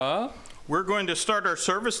We're going to start our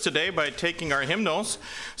service today by taking our hymnals,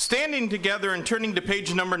 standing together and turning to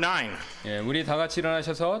page number 9. 예, 우리 다 같이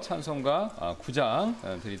일어나셔서 찬송가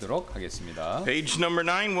 9장 드리도록 하겠습니다. Page number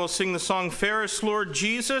 9, we'll sing the song Fairest Lord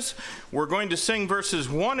Jesus. We're going to sing verses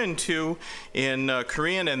 1 and 2 in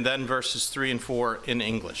Korean and then verses 3 and 4 in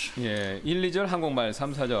English. 예, 1, 2절 한국말,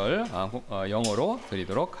 3, 4절 영어로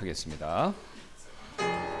드리도록 하겠습니다.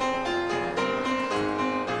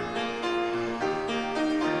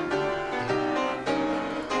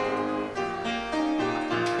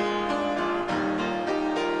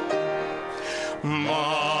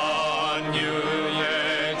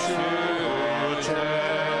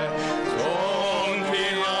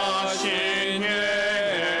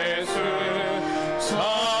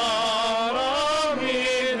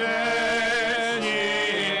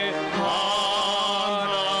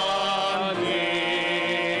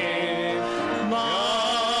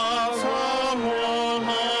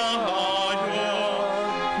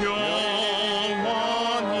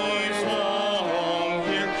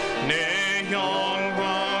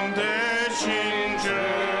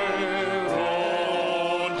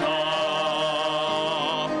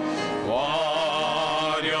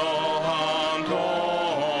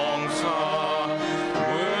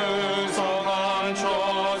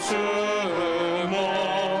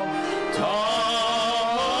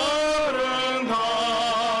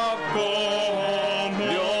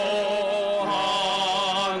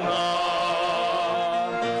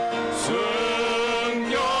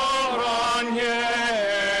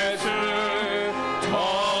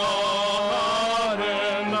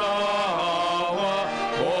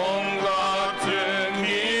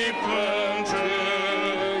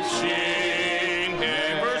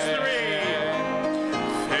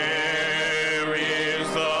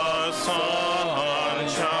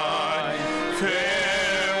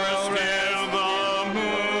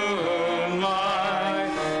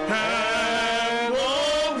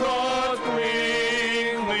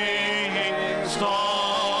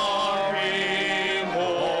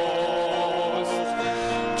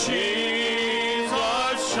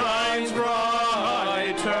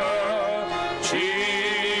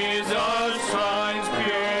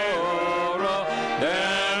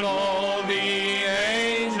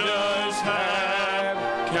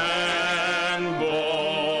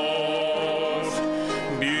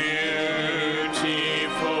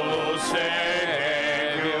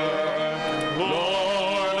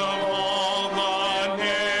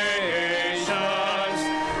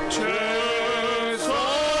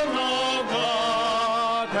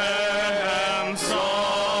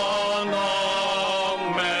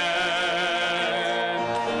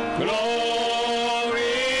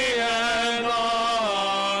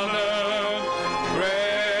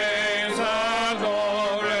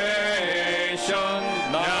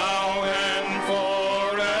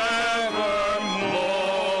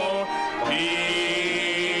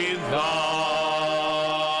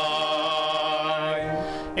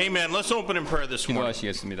 Amen. Let's open in prayer this morning.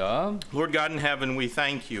 기도하시겠습니다. Lord God in heaven, we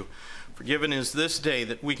thank you for giving us this day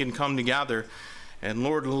that we can come together and,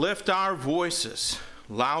 Lord, lift our voices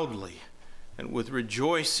loudly and with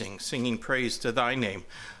rejoicing, singing praise to thy name.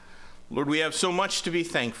 Lord, we have so much to be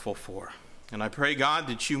thankful for. And I pray, God,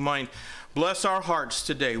 that you might bless our hearts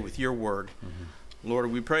today with your word.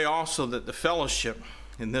 Lord, we pray also that the fellowship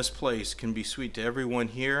in this place can be sweet to everyone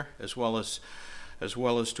here as well as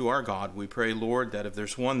to our God. We pray, Lord, that if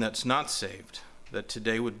there's one that's not saved, that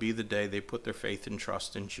today would be the day they put their faith and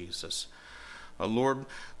trust in Jesus. Lord,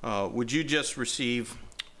 would you just receive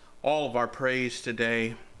all of our praise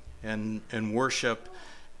today and worship,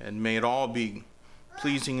 and may it all be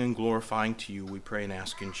pleasing and glorifying to you, we pray and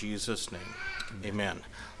ask in Jesus' name. Amen.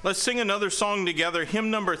 Let's sing another song together, hymn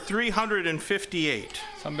number 358.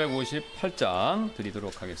 358장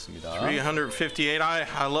드리도록 하겠습니다. 358.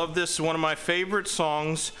 I love this. One of my favorite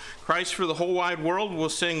songs, Christ for the Whole Wide World. We'll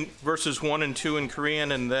sing verses 1 and 2 in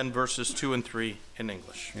Korean and then verses 2 and 3 in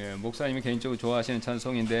English. 예, 목사님이 개인적으로 좋아하시는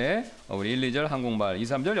찬송인데 우리 1, 2절 한국말, 2,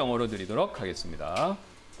 3절 영어로 드리도록 하겠습니다.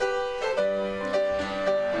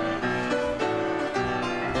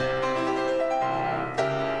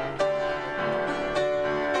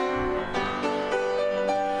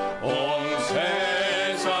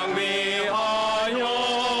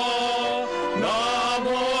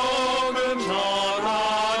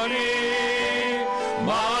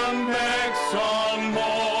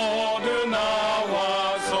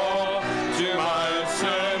 주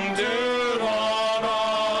말씀 들어라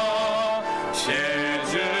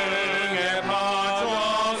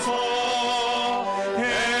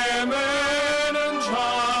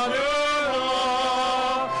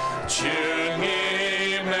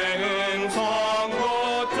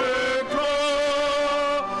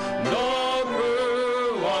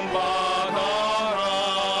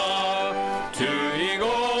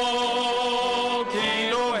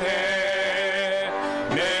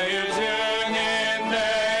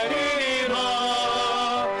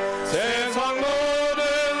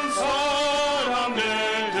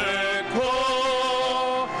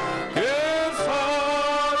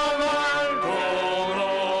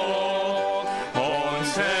온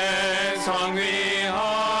세상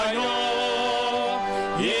위하여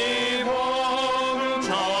이 복음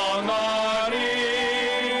전하리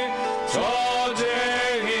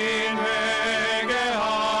저죄인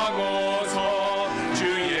회개하고서 주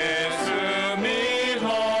예수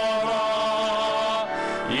믿어라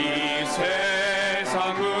이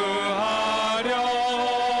세상 구하려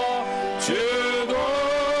주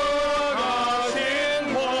돌아가신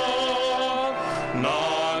법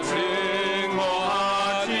나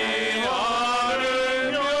증거하지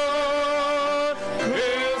않으면 그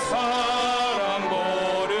사람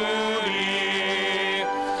모르리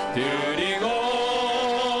드리고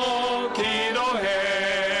기도해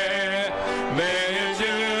매일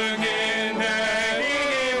증인되리라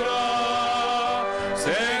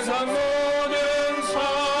세상 모든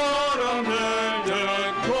사람들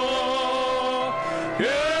듣고 그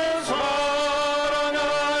사랑을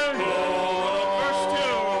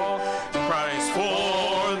Christ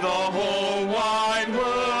for the whole wide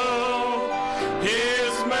world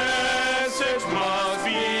His message must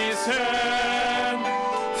be sent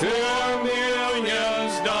to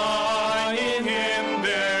millions dying in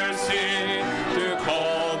their sin to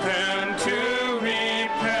call them to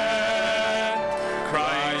repent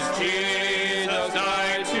Christ Jesus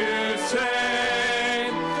died to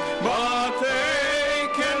save but they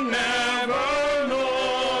can never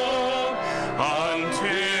know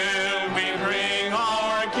until we bring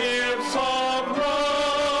our gifts of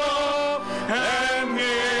love and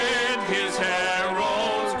with His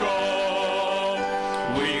heralds go.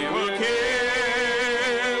 We will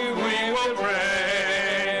give, we will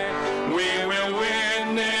pray, we will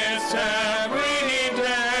witness every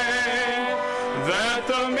day that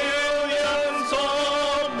the millions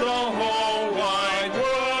of the whole wide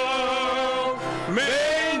world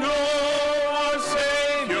may know our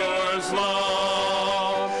Savior's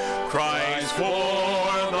love. Christ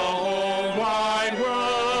for the whole wide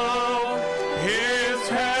world, His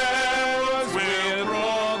heralds will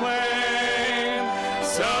proclaim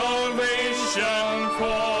salvation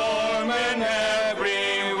for men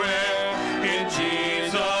everywhere in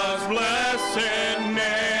Jesus' blessed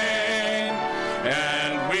name.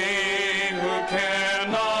 And we who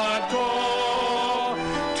cannot go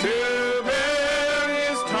to bear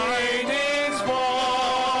His tidings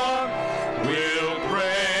far will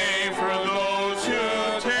pray for those who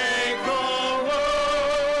take the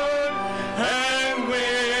word and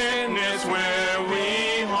witness where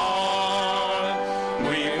we are.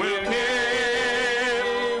 We will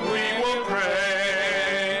give, we will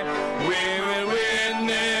pray, we will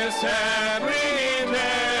witness every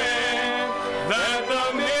day that the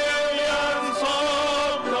millions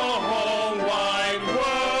of the whole wide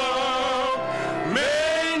world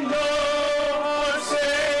may know our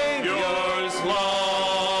Savior's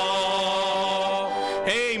love.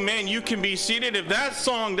 Amen. You can be seated. If that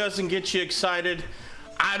song doesn't get you excited,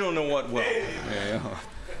 I don't know what will.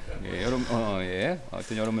 여러분,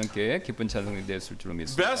 하여튼 여러분께 기쁜 찬송이 됐을 줄로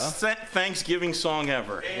믿습니다. Best Thanksgiving song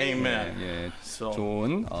ever. Amen. 예, So-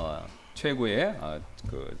 좋은 최고의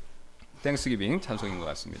그 땡스기빙 찬송인 것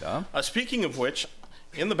같습니다. Speaking of which,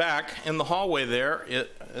 in the back, in the hallway there,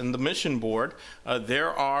 in the mission board, there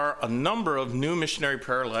are a number of new missionary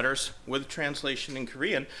prayer letters with translation in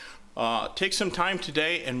Korean. Take some time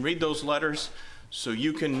today and read those letters so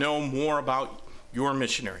you can know more about your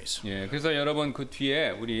missionaries. 예, 그래서 여러분 그 뒤에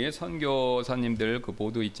우리 선교사님들 그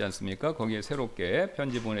보도 있지 않습니까? 거기에 새롭게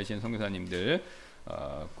편지 보내신 선교사님들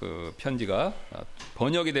그 편지가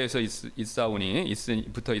번역이 돼서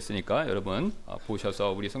붙어 있으니까 여러분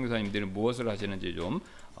보셔서 우리 선교사님들이 무엇을 하시는지 좀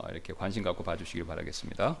이렇게 관심 갖고 봐주시길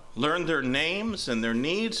바라겠습니다. Learn their names and their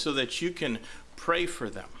needs so that you can pray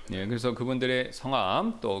for them. 예, 그래서 그분들의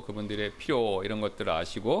성함 또 그분들의 필요 이런 것들을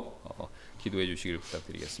아시고 기도해 주시길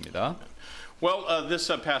부탁드리겠습니다. Well, this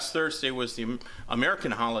past Thursday was the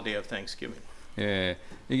American holiday of Thanksgiving. 예,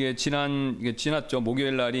 이게 지났죠.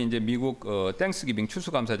 목요일 날이 이제 미국 땡스기빙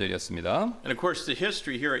추수감사절이었습니다. And of course, the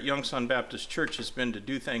history here at Youngsan Baptist Church has been to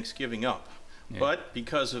do Thanksgiving up. But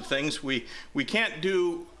because of things, we can't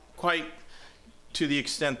do quite to the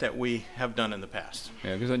extent that we have done in the past.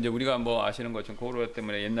 예, 그래서 이제 우리가 뭐 아시는 것처럼 코로나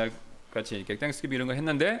때문에 옛날 같이 이렇게 땡스기빙 이런 거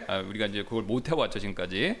했는데 우리가 이제 그걸 못 해왔죠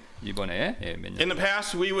지금까지 이번에 몇 년. In the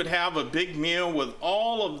past, we would have a big meal with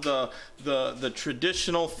all of the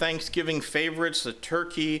traditional Thanksgiving favorites, the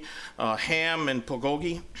turkey, ham, and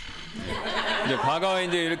bulgogi. 이제 과거에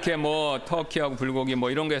이제 이렇게 뭐 터키하고 불고기 뭐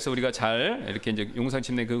이런 거에서 우리가 잘 이렇게 이제 용상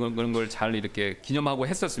침례 그런 걸 잘 이렇게 기념하고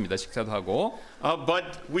했었습니다. 식사도 하고.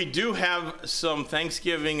 But we do have some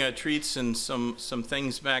Thanksgiving treats and some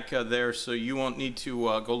things back there, so you won't need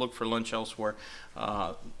to go look for lunch elsewhere.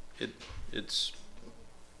 It's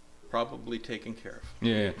probably taken care of.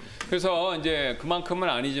 예. 그래서 이제 그만큼은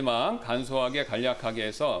아니지만 간소하게 간략하게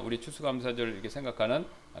해서 우리 추수감사절을 이렇게 생각하는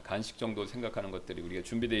간식 정도 생각하는 것들이 우리가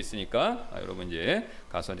준비되어 있으니까 여러분 이제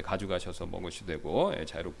가서 이제 가져가셔서 먹으셔도 되고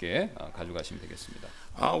자유롭게 가져가시면 되겠습니다.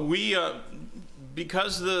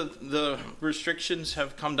 Because the restrictions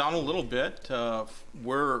have come down a little bit,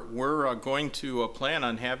 we're going to plan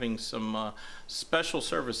on having some special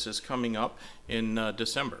services coming up in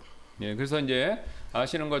December. 예, 그래서 이제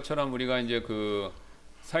아시는 것처럼 우리가 이제 그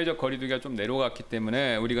사회적 거리두기가 좀 내려갔기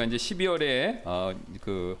때문에 우리가 이제 12월에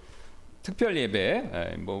그 특별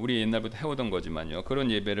예배, 뭐 우리 옛날부터 해오던 거지만요.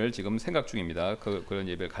 그런 예배를 지금 생각 중입니다. 그런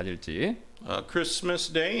예배를 가질지.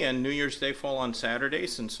 Christmas Day and New Year's Day fall on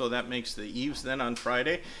Saturdays, and so that makes the eves then on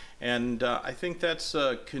Friday. And I think that's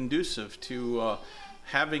conducive to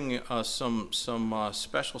having some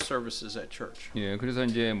special services at church. 예, 그래서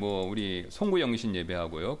이제 뭐 우리 송구 영신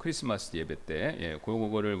예배하고요, 크리스마스 예배 때,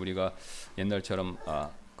 그거를 우리가 옛날처럼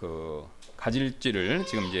그 가질지를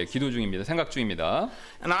지금 이제 기도 중입니다. 생각 중입니다.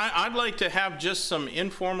 And I'd like to have just some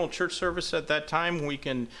informal church service at that time. We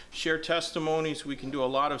can share testimonies. We can do a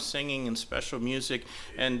lot of singing and special music,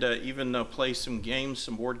 and even play some games,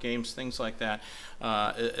 some board games, things like that.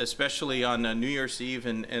 Especially on New Year's Eve,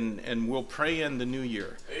 and we'll pray in the New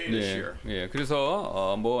Year this year. 예,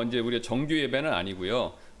 그래서 뭐 이제 우리 정규 예배는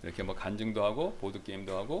아니고요. 이렇게 뭐 간증도 하고 보드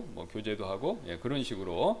게임도 하고 뭐 교제도 하고 그런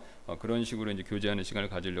식으로 이제 교제하는 시간을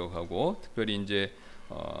가지려고 하고 특별히 이제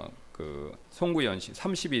그 송구 연식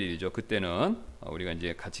 30일이죠. 그때는 우리가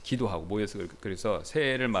이제 같이 기도하고 모여서 그래서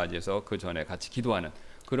새해를 맞이해서 그 전에 같이 기도하는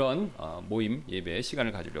그런 모임 예배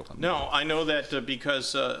시간을 가지려고 합니다. No, I know that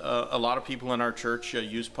because a lot of people in our church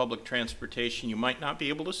use public transportation. You might not be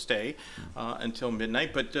able to stay until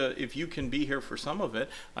midnight, but if you can be here for some of it,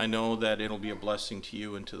 I know that it'll be a blessing to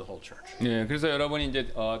you and to the whole church. 네, 그래서 여러분이 이제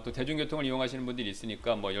또 대중교통을 이용하시는 분들이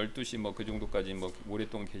있으니까 뭐 12시 뭐 그 정도까지 뭐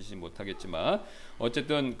오랫동안 계시지 못하겠지만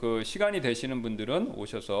어쨌든 그 시간이 되시는 분들은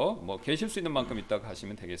오셔서 뭐 계실 수 있는 만큼 있다가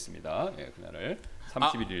가시면 되겠습니다. 예, 그날을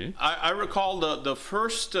 31일. I recall the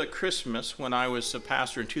first Christmas when I was a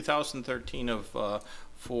pastor in 2013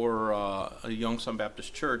 for Yongsan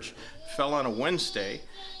Baptist Church fell on a Wednesday,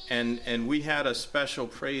 and we had a special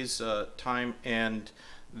praise time, and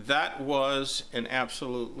that was an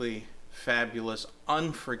absolutely fabulous,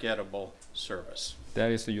 unforgettable service.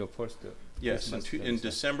 That is your first. Yes, in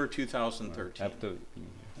December 2013. After,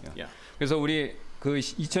 Yeah. 그래서 우리 그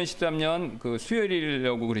 2013년 그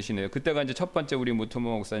수요일이라고 그러시네요. 그때가 이제 첫 번째 우리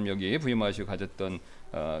무토모 목사님 여기 부임하시고 가졌던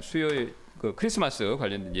수요일 그 크리스마스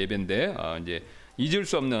관련된 예배인데 이제 잊을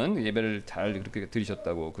수 없는 예배를 잘 그렇게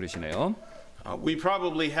드리셨다고 그러시네요. We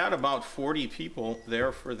probably had about 40 people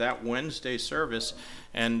there for that Wednesday service,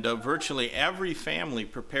 and virtually every family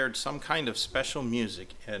prepared some kind of special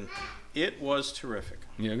music, and it was terrific.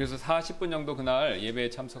 예, 그래서 40분 정도 그날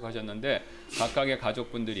예배에 참석하셨는데 각각의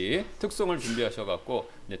가족분들이 특송을 준비하셔갖고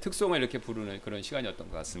이제 특송을 이렇게 부르는 그런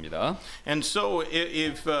시간이었던 것 같습니다. And so,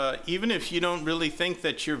 if even if you don't really think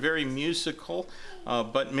that you're very musical,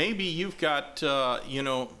 but maybe you've got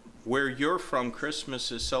where you're from,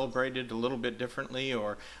 Christmas is celebrated a little bit differently,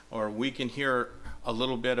 or we can hear a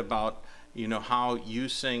little bit about how you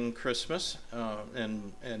sing Christmas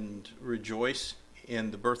and rejoice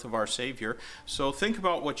in the birth of our Savior. So think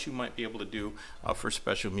about what you might be able to do for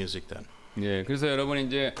special music then. 예, 그래서 여러분이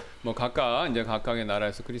이제 뭐 각각의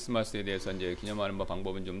나라에서 크리스마스에 대해서 이제 기념하는 뭐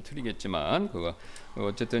방법은 좀 틀리겠지만 그거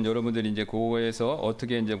어쨌든 여러분들이 이제 그거에서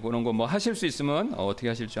어떻게 이제 그런 거 뭐 하실 수 있으면 어떻게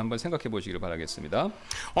하실지 한번 생각해 보시기를 바라겠습니다.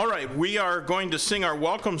 All right, we are going to sing our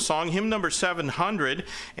welcome song, hymn number 700,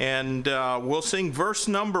 and we'll sing verse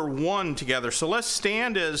number 1 together. So let's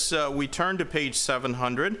stand as we turn to page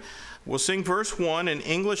 700. We'll sing verse 1 in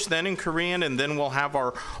English, then in Korean, and then we'll have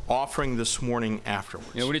our offering this morning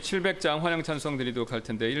afterwards. 예, 우리 700장 환영 찬송 드리도록 할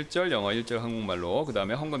텐데 1절 영어, 1절 한국말로 그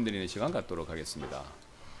다음에 헌금 드리는 시간 갖도록 하겠습니다.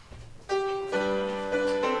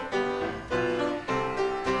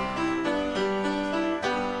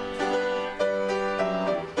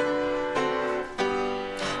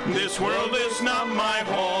 This world is not my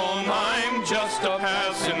home, I'm just a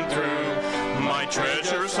passing through. My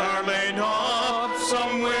treasures are laid up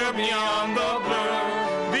somewhere beyond the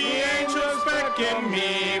blue. The angels beckon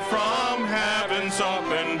me from heaven's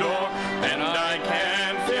open door, and I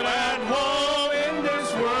can't feel at home in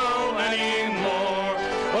this world anymore.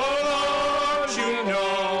 Oh Lord, you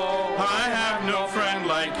know I have no friend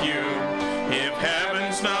like you. If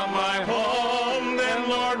heaven's not my home, then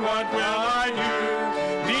Lord, what will I do?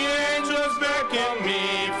 The angels beckon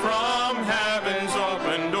me from heaven's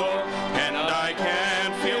open door, and I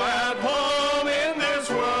can't feel at home in this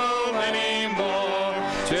world anymore.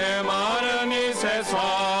 제 마음이 세상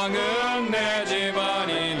세상은 내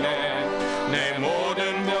집안이네 내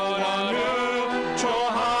모든 변화는 저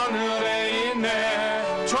하늘에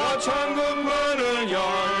있네 저 천국 문을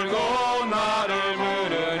열고 나를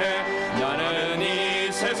부르네 나는 이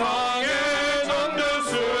세상에 잠들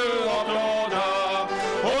수 없도다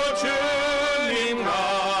오 주님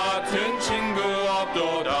같은 친구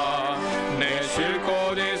없도다 내 쉴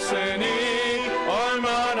곳 있으니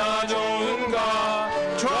얼마나 좋은가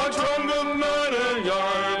저 천국 문을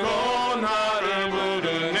열고 나를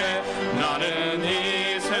부르네 나는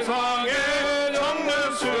이 세상에 잠들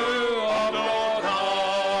수 없도다.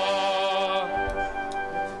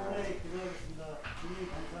 네, 기도하겠습니다. 주님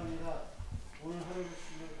감사합니다. 오늘 하루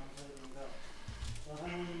주시며 감사드립니다.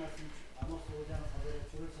 하나님 말씀 아모스 5장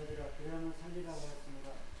 4절에 주를 찾으라 그리하면 살리라고 했습니다.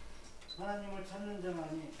 하나님을 찾는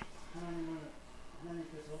자만이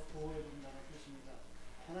하나님께서 보호해 준다는 뜻입니다.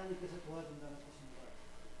 하나님께서 도와준다는 뜻입니다.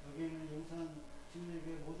 여기 있는 용산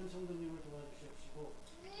침례교회 모든 성도님을 도와주시옵시고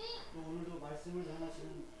또 오늘도 말씀을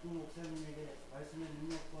전하시는 두 목사님에게 말씀의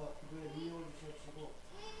능력과 기도의 능력을 주시옵시고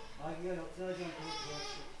마귀가 역사하지 않도록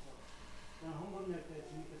도와주시옵소서. 또한 헌금 낼 때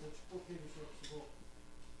주님께서 축복해 주시옵시고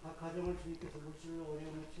각 가정을 주님께서 물질로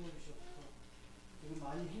어려움을 채워주시옵소서. 지금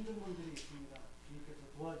많이 힘든 분들이 있습니다. 주님께서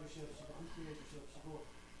도와주시옵시고 함께해 주시옵시고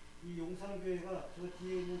이 용산교회가 저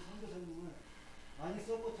뒤에 있는 선교사님을 많이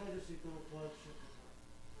서포트해 줄 수 있도록 도와주시옵소서.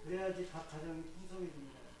 그래야지 각 가정이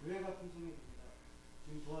풍성해집니다. 교회가 풍성해집니다.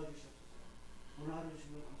 지금 도와주시옵소서. 오늘 하루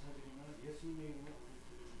주신 걸 감사드리며 예수님의 이름으로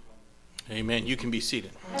기도드립니다. Amen. You can be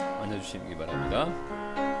seated. 앉아주시기 바랍니다.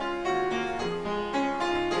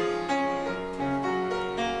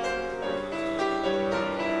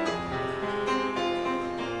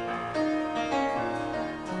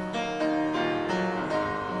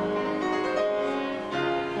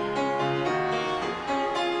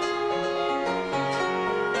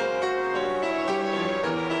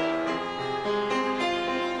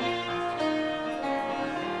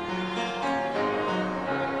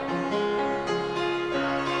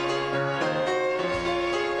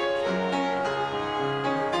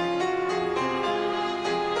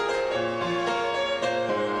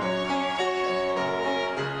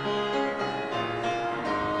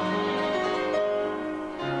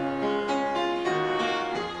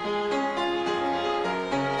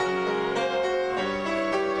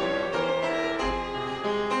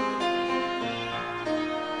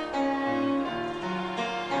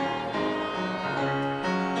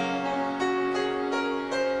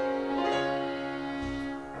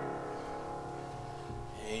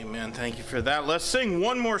 Amen. Thank you for that. Let's sing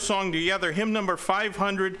one more song together. Hymn number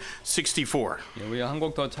 564. 예, 우리 한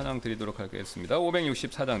곡 더 찬양 드리도록 하겠습니다.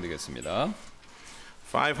 564장 되겠습니다.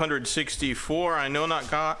 564, I know not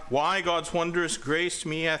God, why God's wondrous grace to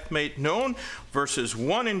me hath made known. Verses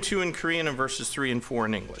 1 and 2 in Korean and verses 3 and 4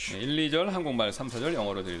 in English. 1, 2절 한국말, 3, 4절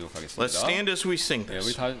영어로 드리도록 하겠습니다. Let's stand as we sing 예,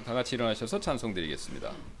 우리 this. 다 같이 일어나셔서 찬송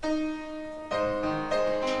드리겠습니다.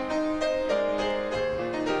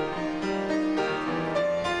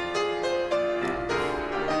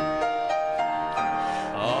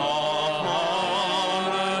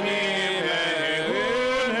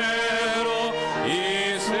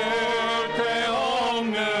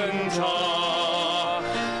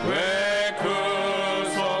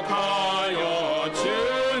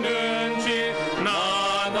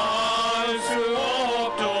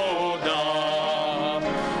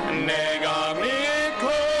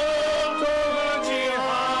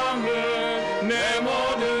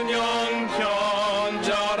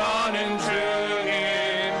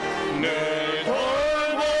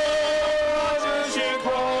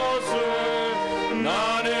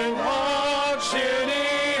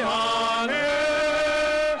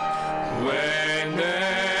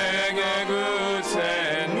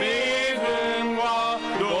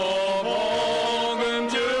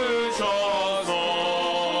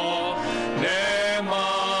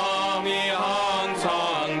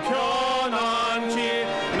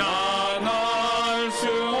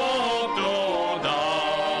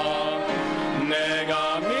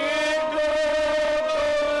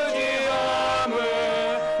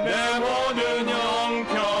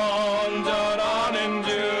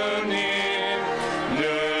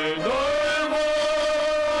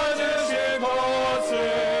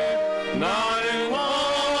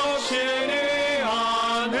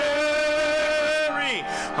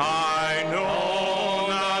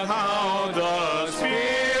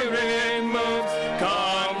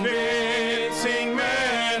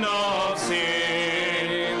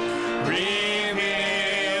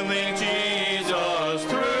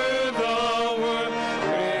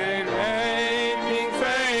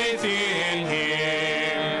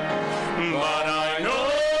 But I know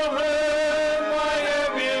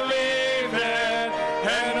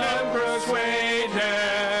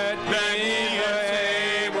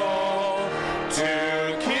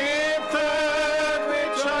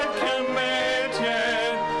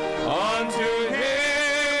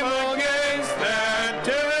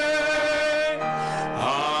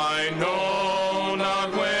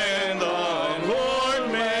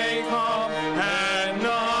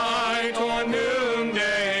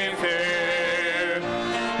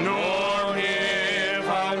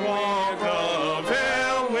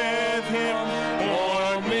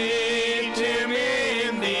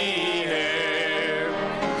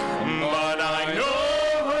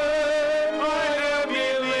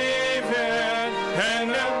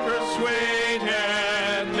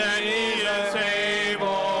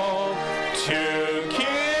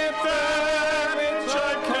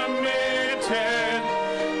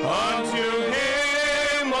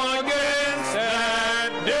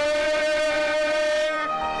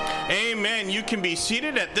you can be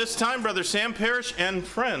seated at this time. Brother Sam Parrish and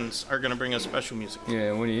friends are going to bring us special music. 예,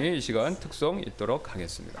 우리 이 시간 특송 읽도록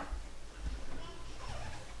하겠습니다.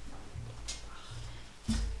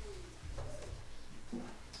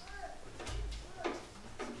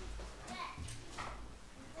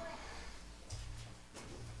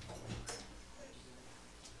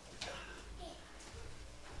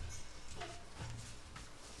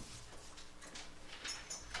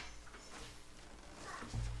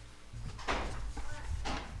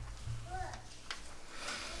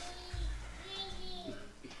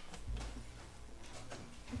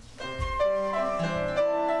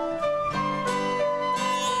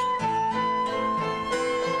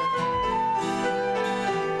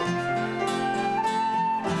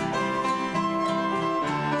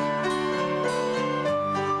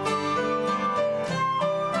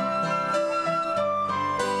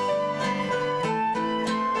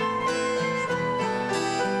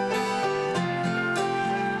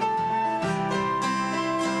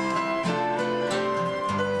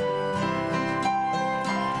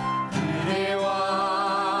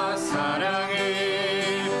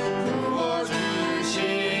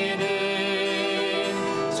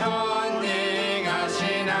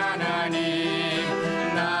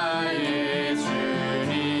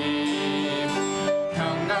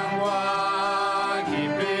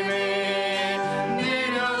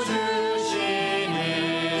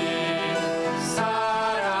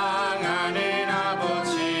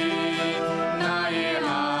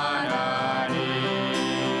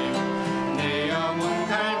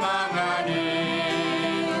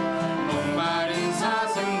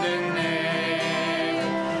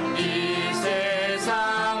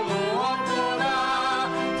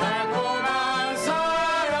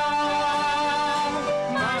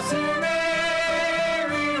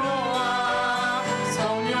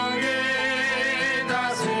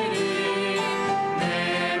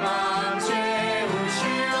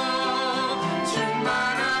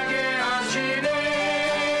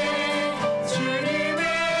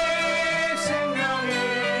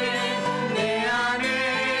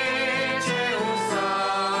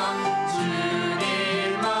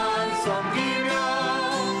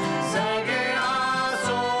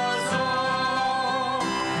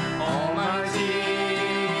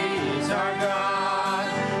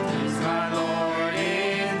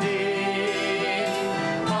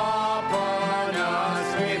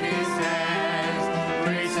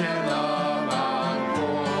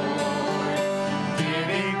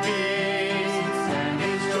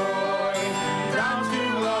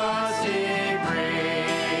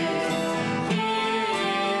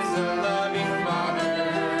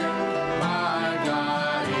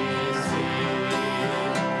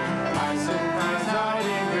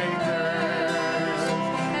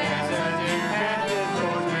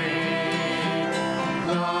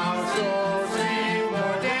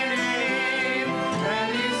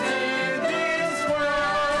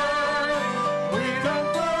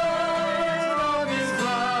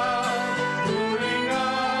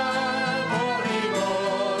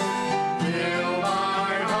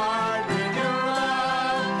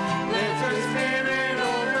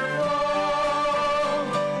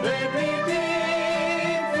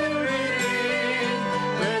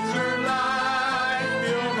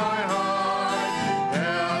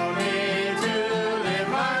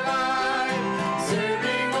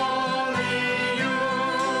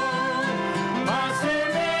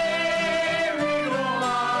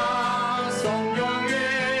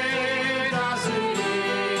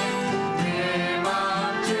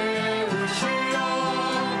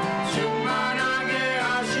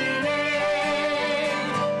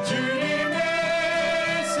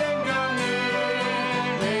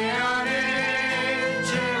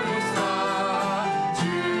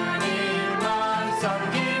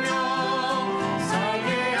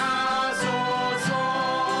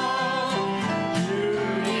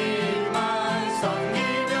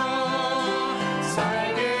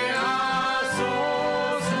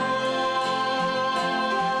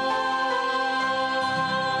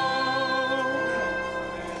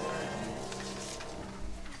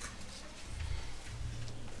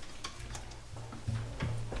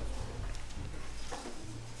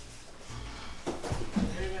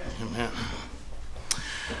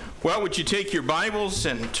 Well, would you take your Bibles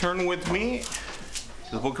and turn with me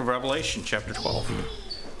to the book of Revelation, chapter 12.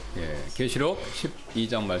 예, 계시록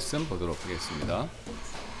 12장 말씀 보도록 하겠습니다.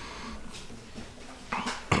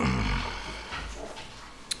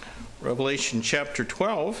 Revelation chapter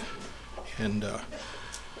 12, and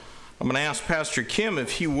I'm going to ask Pastor Kim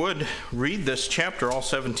if he would read this chapter, all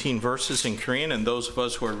 17 verses in Korean, and those of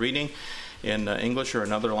us who are reading in English or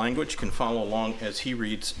another language can follow along as he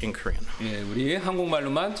reads in Korean. 예, 우리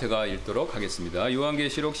한국말로만 제가 읽도록 하겠습니다.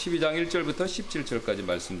 요한계시록 12장 1절부터 17절까지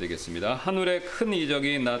말씀드리겠습니다. 하늘에 큰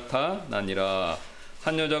이적이 나타나니라.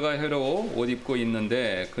 한 여자가 혀로 옷 입고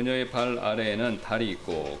있는데 그녀의 발 아래에는 달이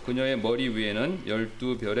있고 그녀의 머리 위에는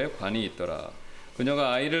 12별의 관이 있더라.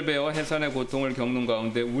 그녀가 아이를 베어 해산의 고통을 겪는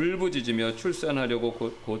가운데 울부짖으며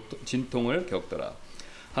출산하려고 진통을 겪더라.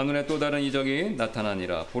 하늘에 또 다른 이적이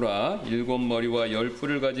나타나니라. 보라, 7머리와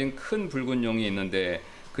 10뿔을 가진 큰 붉은 용이 있는데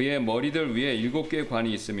그의 머리들 위에 7개의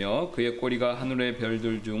관이 있으며 그의 꼬리가 하늘의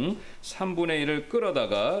별들 중 3분의 1을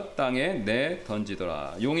끌어다가 땅에 내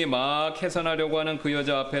던지더라. 용이 막 해산하려고 하는 그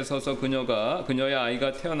여자 앞에 서서 그녀의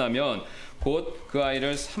아이가 태어나면 곧 그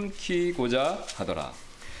아이를 삼키고자 하더라.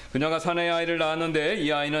 그녀가 사내의 아이를 낳았는데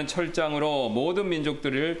이 아이는 철장으로 모든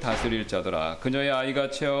민족들을 다스릴 자더라. 그녀의 아이가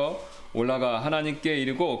채어 올라가 하나님께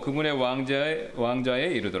이르고 그분의 왕자에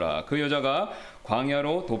이르더라. 그 여자가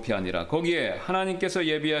광야로 도피하니라. 거기에 하나님께서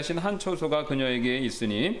예비하신 한 초소가 그녀에게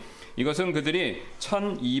있으니 이것은 그들이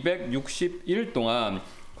 1260일 동안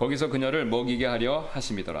거기서 그녀를 먹이게 하려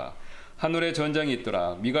하심이더라. 하늘에 전쟁이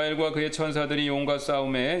있더라. 미가엘과 그의 천사들이 용과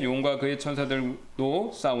싸움에 용과 그의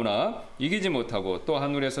천사들도 싸우나 이기지 못하고 또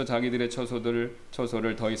하늘에서 자기들의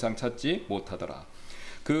처소를 더 이상 찾지 못하더라.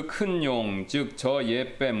 그 큰 용, 즉 저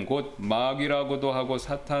옛뱀 곧 마귀라고도 하고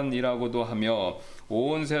사탄이라고도 하며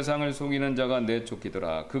온 세상을 속이는 자가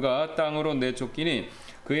내쫓기더라. 그가 땅으로 내쫓기니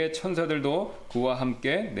그의 천사들도 그와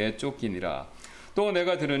함께 내쫓기니라. 또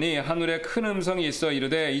내가 들으니 하늘에 큰 음성이 있어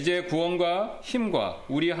이르되 이제 구원과 힘과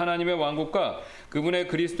우리 하나님의 왕국과 그분의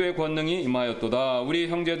그리스도의 권능이 임하였도다. 우리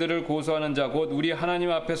형제들을 고소하는 자 곧 우리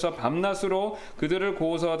하나님 앞에서 밤낮으로 그들을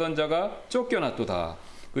고소하던 자가 쫓겨났도다.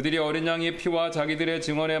 그들이 어린 양의 피와 자기들의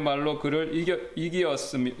증언의 말로 그를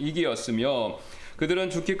이기었으며 그들은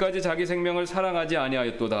죽기까지 자기 생명을 사랑하지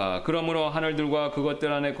아니하였도다. 그러므로 하늘들과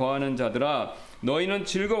그것들 안에 거하는 자들아 너희는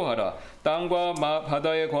즐거워하라. 땅과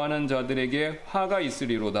바다에 거하는 자들에게 화가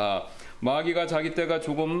있으리로다. 마귀가 자기 때가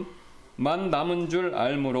조금만 남은 줄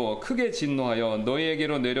알므로 크게 진노하여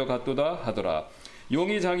너희에게로 내려갔도다 하더라.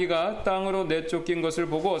 용이 자기가 땅으로 내쫓긴 것을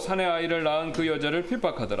보고 산의 아이를 낳은 그 여자를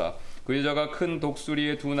핍박하더라. 그 여자가 큰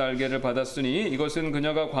독수리의 2 날개를 받았으니 이것은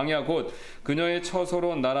그녀가 광야 곧 그녀의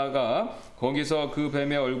처소로 날아가 거기서 그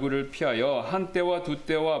뱀의 얼굴을 피하여 한 때와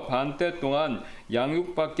 2때와 반 때 동안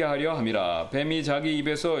양육받게 하려 함이라. 뱀이 자기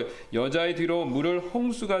입에서 여자의 뒤로 물을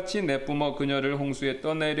홍수같이 내뿜어 그녀를 홍수에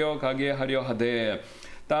떠내려 가게 하려 하되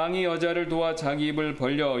땅이 여자를 도와 자기 입을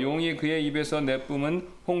벌려 용이 그의 입에서 내뿜은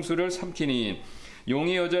홍수를 삼키니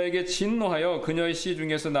용이 여자에게 진노하여 그녀의 씨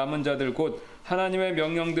중에서 남은 자들 곧 하나님의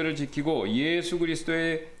명령들을 지키고 예수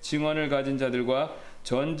그리스도의 증언을 가진 자들과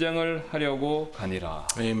전쟁을 하려고 가니라.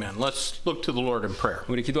 Amen. Let's look to the Lord in prayer.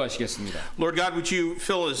 우리 기도하시겠습니다. Lord God, would you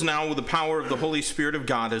fill us now with the power of the Holy Spirit of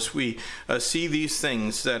God as we see these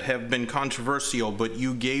things that have been controversial, but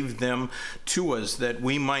you gave them to us that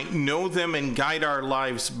we might know them and guide our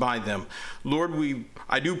lives by them. Lord,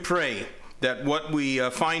 I do pray that what we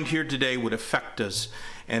find here today would affect us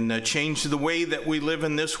and change the way that we live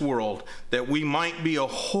in this world, that we might be a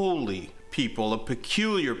holy people, a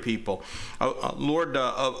peculiar people, Lord,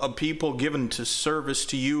 a people given to service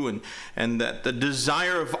to you, and that the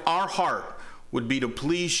desire of our heart would be to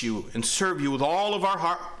please you and serve you with all of our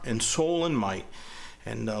heart and soul and might.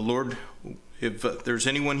 And Lord, if there's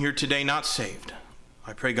anyone here today not saved,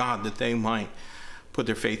 I pray, God, that they might put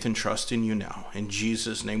their faith and trust in you now. In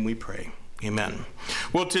Jesus' name we pray. Amen.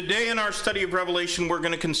 Well, today in our study of Revelation, we're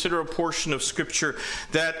going to consider a portion of Scripture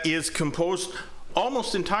that is composed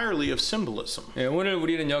almost entirely of symbolism. 예, 오늘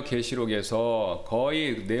우리는요 계시록에서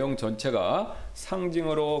거의 내용 전체가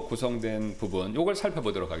상징으로 구성된 부분, 이걸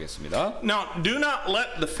살펴보도록 하겠습니다. Now, do not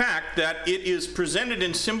let the fact that it is presented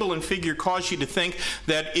in symbol and figure cause you to think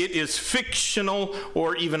that it is fictional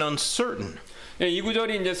or even uncertain. 예, 이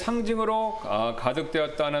구절이 이제 상징으로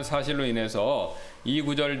가득되었다는 사실로 인해서 이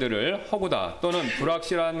구절들을 허구다 또는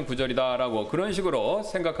불확실한 구절이다라고 그런 식으로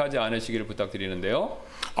생각하지 않으시기를 부탁드리는데요.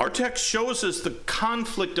 Our text shows us the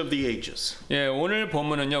conflict of the ages. 예, 오늘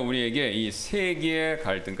본문은요 우리에게 이 세기의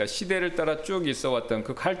갈등, 그러니까 시대를 따라 쭉 있어왔던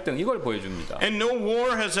그 갈등 이걸 보여줍니다. And no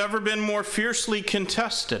war has ever been more fiercely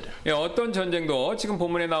contested. 예, 어떤 전쟁도 지금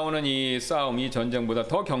본문에 나오는 이 싸움, 이 전쟁보다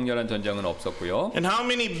더 격렬한 전쟁은 없었고요. And how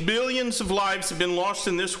many billions of lives have been lost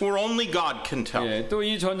in this war, only God can tell. 예, 또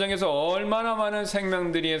이 전쟁에서 얼마나 많은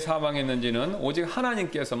생명들이 사망했는지는 오직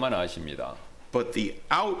하나님께서만 아십니다. But the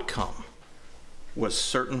outcome was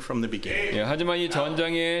certain from the beginning. 예, 하지만 이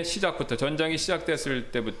전쟁이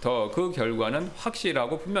시작됐을 때부터 그 결과는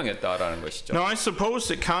확실하고 분명했다라는 것이죠. Now, I suppose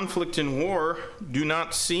that conflict and war do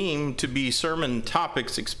not seem to be sermon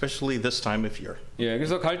topics, especially this time of year. 예,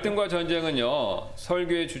 그래서 갈등과 전쟁은요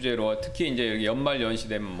설교의 주제로 특히 이제 연말 연시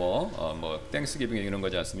되면 뭐 땡스기빙 이런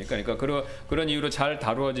거지 않습니까? 그러니까 그런 이유로 잘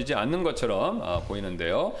다루어지지 않는 것처럼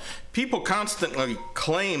보이는데요. People constantly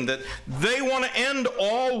claim that they want to end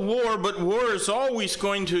all war, but war is always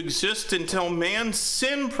going to exist until man's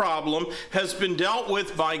sin problem has been dealt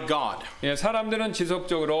with by God. 예, 사람들은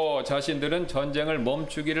지속적으로 자신들은 전쟁을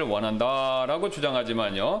멈추기를 원한다라고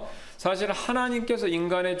주장하지만요. 사실 하나님께서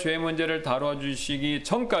인간의 죄 문제를 다뤄주시기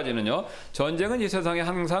전까지는요. 전쟁은 이 세상에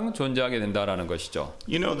항상 존재하게 된다라는 것이죠.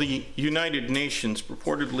 You know, the United Nations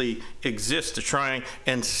purportedly exists to try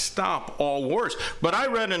and stop all wars. But I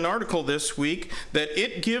read an article this week that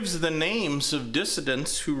it gives the names of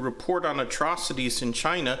dissidents who report on atrocities in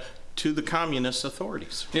China to the communist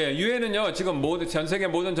authorities. 예, 유엔은요 지금 전 세계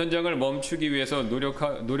모든 전쟁을 멈추기 위해서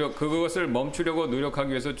그것을 멈추려고 노력하기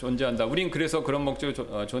위해서 존재한다. 우린 그래서 그런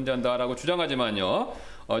목적으로 존재한다라고 주장하지만요.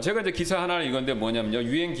 제가 이제 기사 하나를 읽었는데 뭐냐면요,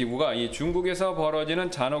 유엔 기구가 이 중국에서 벌어지는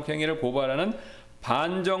잔혹 행위를 고발하는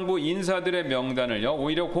반정부 인사들의 명단을요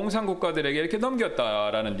오히려 공산 국가들에게 이렇게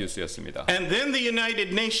넘겼다라는 뉴스였습니다. And then the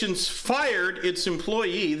United Nations fired its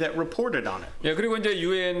employee that reported on it. 예, 그리고 이제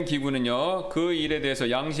유엔 기구는요 그 일에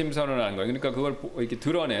대해서 양심 선언한 거예요. 그러니까 그걸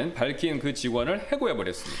이렇게 밝힌 그 직원을 해고해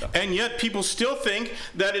버렸습니다. And yet people still think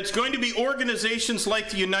that it's going to be organizations like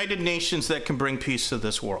the United Nations that can bring peace to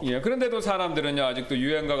this world. 예, 그런데도 사람들은요 아직도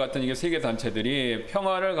유엔과 같은 이게 세계 단체들이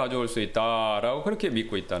평화를 가져올 수 있다라고 그렇게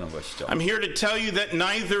믿고 있다는 것이죠. I'm here to tell you that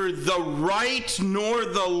neither the right nor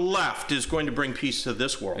the left is going to bring peace to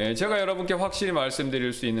this world. 예, 제가 여러분께 확실히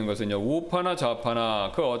말씀드릴 수 있는 것은요, 우파나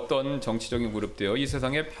좌파나 그 어떤 정치적인 그룹도요, 이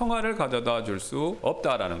세상에 평화를 가져다 줄 수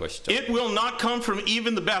없다라는 것이죠. It will not come from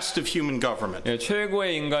even the best of human government. 예,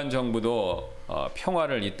 최고의 인간 정부도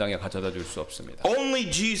평화를 이 땅에 가져다 줄 수 없습니다. Only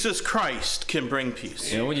Jesus Christ can bring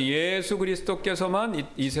peace. 예, 오직 예수 그리스도께서만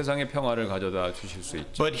이 세상에 평화를 가져다 주실 수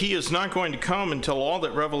있죠. But he is not going to come until all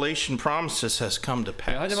that Revelation promises has come to 예,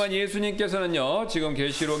 pass. 하지만 예수님께서는요, 지금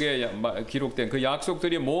계시록에 기록된 그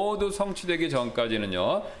약속들이 모두 성취되기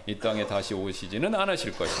전까지는요, 이 땅에 다시 오시지는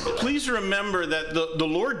않으실 것입니다. Please remember that the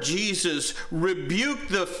Lord Jesus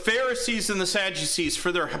rebuked the Pharisees and the Sadducees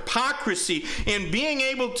for their hypocrisy in being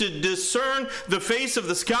able to discern the face of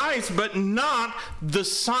the skies, but not the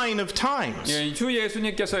sign of times. 예, 주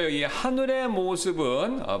예수님께서요, 이 하늘의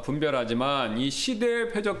모습은 분별하지만 이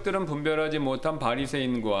시대의 표적들은 분별하지 못한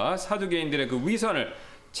바리새인과 사두개인들의 그 위선을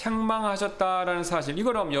책망하셨다라는 사실,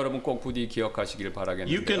 이걸 여러분 꼭 부디 기억하시길 You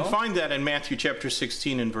can 바라겠는데요. find that in Matthew chapter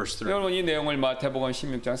 16 and verse 3. 여러분 이 내용을 마태복음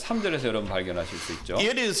 16장 3절에서 여러분 발견하실 수 있죠.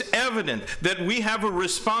 It is evident that we have a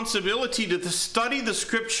responsibility to study the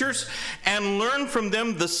scriptures and learn from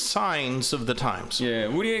them the signs of the times. 예,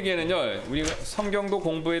 우리에게는요, 우리가 성경도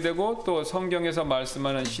공부해야 되고 또 성경에서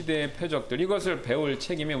말씀하는 시대의 표적들, 이것을 배울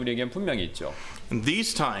책임이 우리에겐 분명히 있죠. And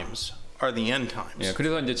these times are the end 예, times.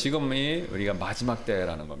 그래서 이제 지금이 우리가 마지막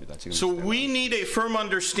때라는 겁니다. 지금. So we need a firm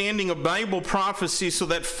understanding of Bible prophecy so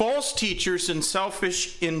that false teachers and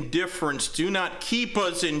selfish indifference do not keep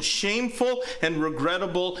us in shameful and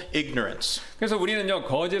regrettable ignorance. 그래서 우리는요,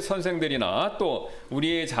 거짓 선생들이나 또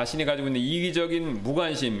우리 자신이 가지고 있는 이기적인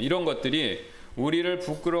무관심 이런 것들이 우리를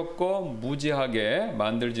부끄럽고 무지하게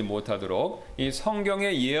만들지 못하도록 이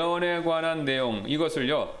성경의 예언에 관한 내용,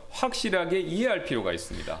 이것을요 확실하게 이해할 필요가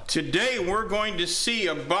있습니다. Today we're going to see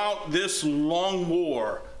about this long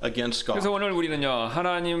war against God. 그래서 오늘 우리는요,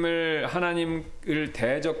 하나님을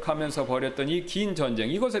대적하면서 벌였던 이 긴 전쟁,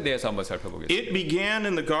 이것에 대해서 한번 살펴보겠습니다. It began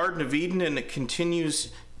in the Garden of Eden and it continues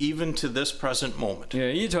even to this present moment.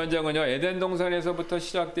 예, 이 전쟁은요, 에덴 동산에서부터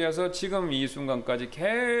시작되어서 지금 이 순간까지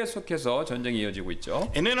계속해서 전쟁이 이어지고 있죠.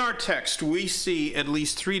 And in our text we see at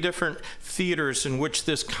least three different theaters in which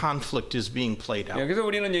this conflict is being played 예, out. 그래서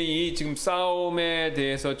우리는 이 지금 싸움에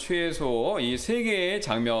대해서 최소 이 세 개의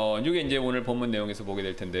장면, 이게 이제 오늘 본문 내용에서 보게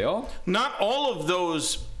될 텐데요. Not all of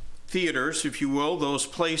those theaters, if you will, those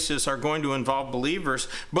places are going to involve believers,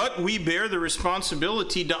 but we bear the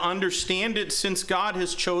responsibility to understand it since God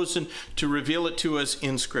has chosen to reveal it to us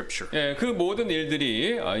in Scripture. 예, 그 모든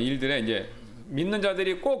일들에 이제 믿는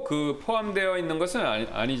자들이 꼭 그 포함되어 있는 것은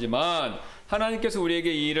아니지만 하나님께서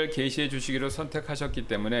우리에게 이 일을 계시해 주시기로 선택하셨기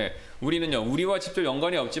때문에 우리는요, 우리와 직접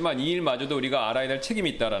연관이 없지만 이 일마저도 우리가 알아야 될 책임이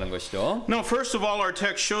있다라는 것이죠. Now, first of all, our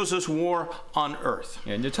text shows us war on earth.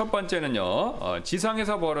 예, 이제 첫 번째는요,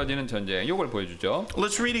 지상에서 벌어지는 전쟁, 이걸 보여주죠.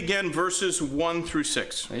 Let's read again verses 1 through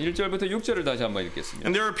 6. 1절부터 6절을 다시 한번 읽겠습니다.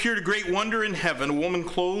 And there appeared a great wonder in heaven, a woman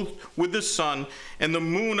clothed with the sun, and the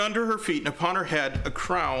moon under her feet, and upon her head a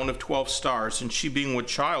crown of 12 stars. And she, being with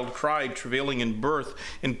child, cried, travailing in birth,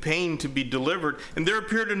 in pain to be delivered. And there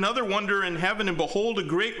appeared another wonder in heaven, and behold, a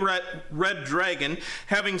great red dragon,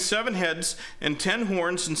 having 7 heads and 10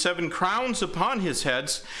 horns, and 7 crowns upon his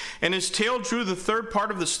heads. And his tail drew the third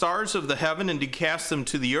part of the stars of the heaven, and did cast them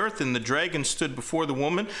to the earth. And the dragon stood before the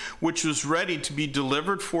woman, which was ready to be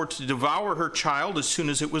delivered, for to devour her child as soon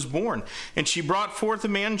as it was born. And she brought forth a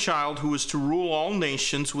man-child, who was to rule all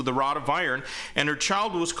nations with a rod of iron. And her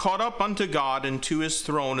child was caught up unto God and to his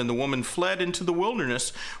throne. And the woman fled into the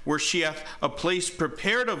wilderness, where she hath a place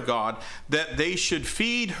prepared of God, that they should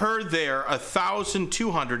feed her there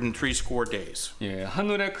 1,260 days. 예,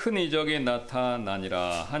 하늘에 큰 이적이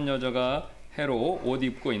나타나니라. 한 여자가 해로 옷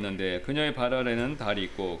입고 있는데 그녀의 발 아래는 달이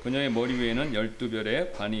있고 그녀의 머리 위에는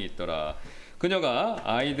 12별의 관이 있더라. 그녀가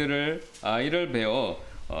아이를 베어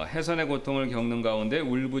해산의 고통을 겪는 가운데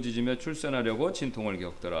울부짖으며 출산하려고 진통을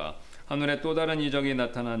겪더라. 하늘에 또 다른 이적이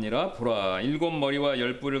나타나니라. 보라, 7 머리와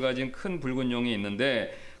 10뿔을 가진 큰 붉은 용이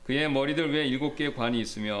있는데 그의 머리들 위에 7개의 관이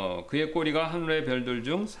있으며 그의 꼬리가 하늘의 별들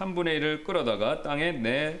중 3분의 1을 끌어다가 땅에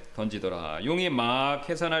내 던지더라. 용이 막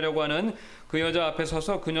해산하려고 하는 그 여자 앞에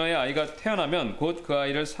서서 그녀의 아이가 태어나면 곧 그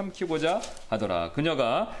아이를 삼키고자 하더라.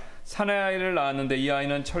 그녀가 사내 아이를 낳았는데 이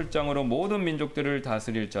아이는 철장으로 모든 민족들을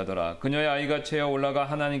다스릴 자더라. 그녀의 아이가 채어 올라가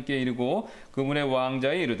하나님께 이르고 그분의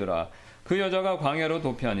왕자에 이르더라. 그 여자가 광야로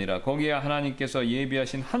도피하니라. 거기에 하나님께서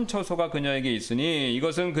예비하신 한 처소가 그녀에게 있으니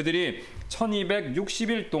이것은 그들이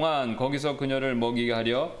 1260일 동안 거기서 그녀를 먹이게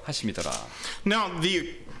하려 하심이더라. Now,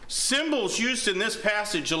 the symbols used in this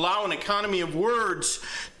passage allow an economy of words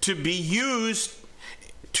to be used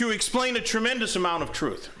to explain a tremendous amount of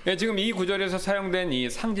truth. 예, 지금 이 구절에서 사용된 이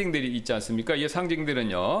상징들이 있지 않습니까? 이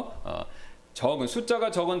상징들은요, 적은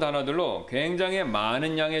숫자가 적은 단어들로 굉장히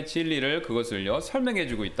많은 양의 진리를 그것을요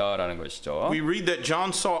설명해주고 있다라는 것이죠. We read that John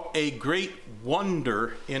saw a great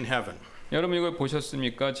wonder in heaven. 여러분 이걸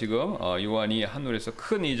보셨습니까? 지금 요한이 하늘에서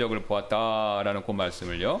큰 이적을 보았다라는 그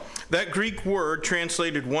말씀을요. That Greek word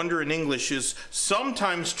translated wonder in English is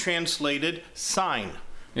sometimes translated sign.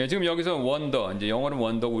 예, 지금 여기서 원더, 이제 영어는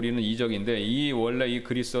원더, 우리는 이적인데 이 원래 이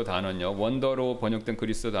그리스어 단어는요, 원더로 번역된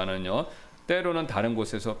그리스어 단어는요, 때로는 다른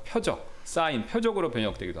곳에서 표적, 사인, 표적으로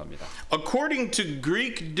번역되기도 합니다. According to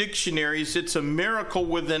Greek dictionaries, it's a miracle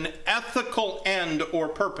with an ethical end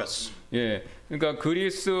or purpose. 예, 그러니까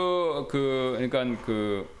그러니까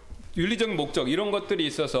윤리적 목적 이런 것들이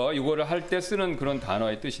있어서 이거를 할 때 쓰는 그런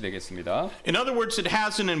단어의 뜻이 되겠습니다. In other words, it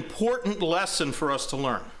has an important lesson for us to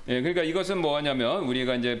learn. 예, 그러니까 이것은 뭐냐면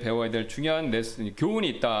우리가 이제 배워야 될 중요한 레슨, 교훈이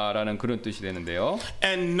있다라는 그런 뜻이 되는데요.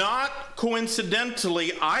 And not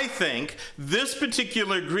coincidentally, I think this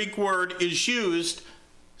particular Greek word is used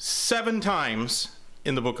 7 times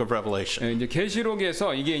in the book of Revelation. 예, 이제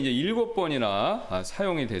계시록에서 이게 이제 7번이나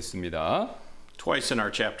사용이 됐습니다. Twice in our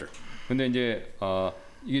chapter. 근데 이제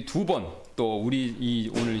이게 2번 또 우리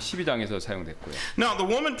이 오늘 12장에서 사용됐고요. Now, the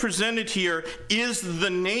woman presented here is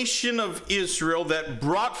the nation of Israel that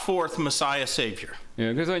brought forth Messiah Savior.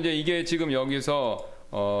 예, 그래서 이제 이게 지금 여기서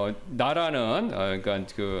나라는 그러니까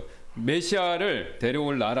그 메시아를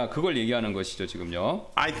데려올 나라 그걸 얘기하는 것이죠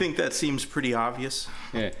지금요. I think that seems pretty obvious.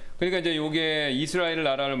 예, 그러니까 이제 이게 이스라엘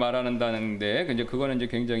나라를 말하는다는데 이제 그거는 이제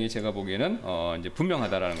굉장히 제가 보기에는 이제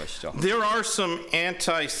분명하다라는 것이죠. There are some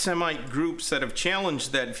anti-Semite groups that have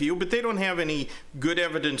challenged that view, but they don't have any good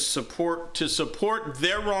evidence to support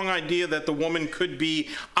their wrong idea that the woman could be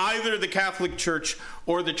either the Catholic Church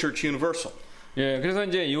or the Church Universal. 예, 그래서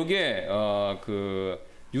이제 이게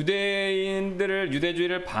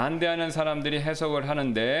유대주의를 반대하는 사람들이 해석을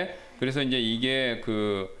하는데 그래서 이제 이게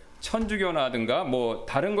천주교나든가 뭐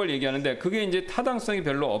다른 걸 얘기하는데 그게 이제 타당성이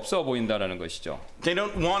별로 없어 보인다라는 것이죠. They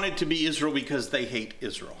don't want it to be Israel because they hate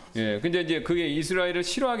Israel. 예, 근데 이제 그게 이스라엘을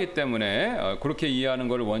싫어하기 때문에 그렇게 이해하는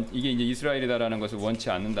걸 이게 이제 이스라엘이다라는 것을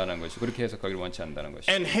원치 않는다는 것이 그렇게 해석하기를 원치 않는다는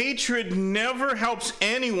것이죠. And hatred never helps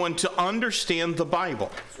anyone to understand the Bible.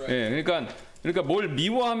 예, 그러니까 뭘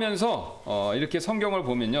미워하면서 이렇게 성경을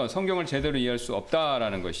보면요, 성경을 제대로 이해할 수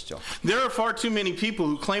없다라는 것이죠. There are far too many people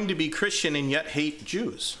who claim to be Christian and yet hate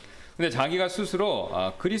Jews. 근데 자기가 스스로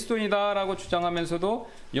그리스도인이다라고 주장하면서도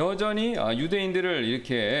여전히 유대인들을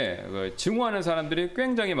이렇게 증오하는 사람들이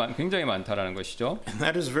굉장히 많다라는 것이죠. And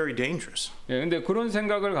that is very dangerous. 예, 근데 그런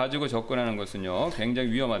생각을 가지고 접근하는 것은요, 굉장히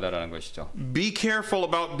위험하다라는 것이죠. Be careful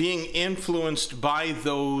about being influenced by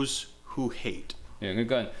those who hate. 예,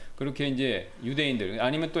 그러니까 그렇게 이제 유대인들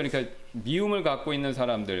아니면 또 이렇게 미움을 갖고 있는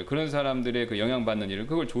사람들, 그런 사람들의 그 영향받는 일을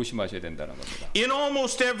그걸 조심하셔야 된다는 겁니다. In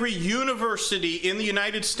almost every university in the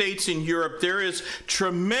United States and Europe, there is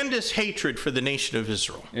tremendous hatred for the nation of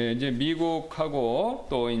Israel. 예, 이제 미국하고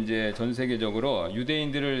또 이제 전 세계적으로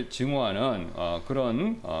유대인들을 증오하는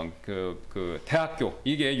그런 그 대학교,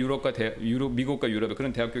 이게 미국과 유럽의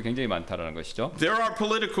그런 대학교 굉장히 많다라는 것이죠. There are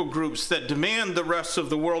political groups that demand the rest of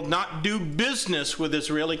the world not do business with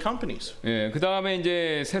Israeli companies. 예, 그 다음에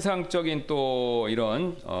이제 세상적인 또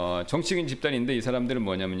이런 정치적인 집단인데 이 사람들은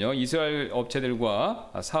뭐냐면요, 이스라엘 업체들과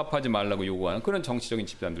사업하지 말라고 요구하는 그런 정치적인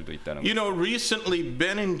집단들도 있다는 You 거죠. know, recently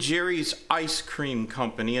Ben and Jerry's ice cream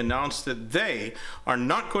company announced that they are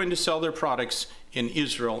not going to sell their products in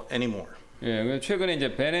Israel anymore. 예, 최근에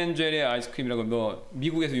이제 벤앤제리 아이스크림이라고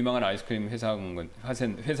미국에서 유명한 아이스크림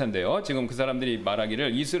회사인데요. 지금 그 사람들이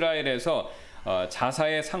말하기를 이스라엘에서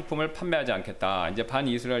자사의 상품을 판매하지 않겠다. 이제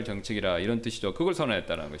반이스라엘 정책이라 이런 뜻이죠. 그걸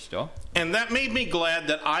선언했다는 것이죠. And that made me glad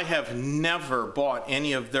that I have never bought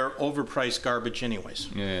any of their overpriced garbage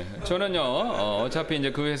anyways. 예, 저는요 어차피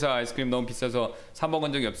이제 그 회사 아이스크림 너무 비싸서 사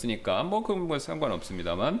먹은 적이 없으니까 그건 뭐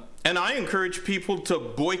상관없습니다만. And I encourage people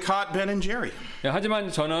to boycott Ben and Jerry. 예,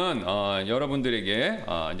 하지만 저는 여러분들에게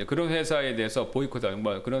이제 그런 회사에 대해서 보이콧,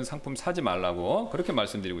 그런 상품 사지 말라고 그렇게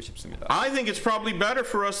말씀드리고 싶습니다. I think it's probably better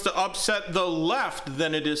for us to upset the left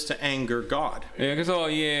than it is to anger God. 예,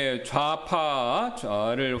 그래서 이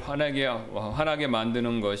좌파를 화나게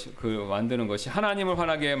만드는 것이 하나님을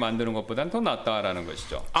화나게 만드는 것보다는 더 낫다라는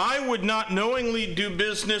것이죠. I would not knowingly do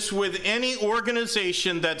business with any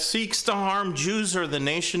organization that seeks to harm Jews or the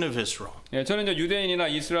nation of Israel. 예, 저는 이제 유대인이나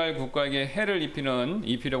이스라엘 국가에게 해를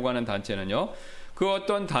입히려고 하는 단체는요, 그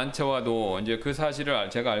어떤 단체와도 이제 그 사실을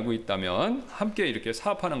제가 알고 있다면 함께 이렇게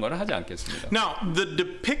사업하는 것을 하지 않겠습니다. Now, the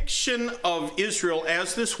depiction of Israel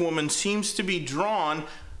as this woman seems to be drawn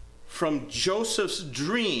from Joseph's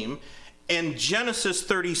dream in Genesis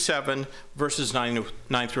 37 verses 9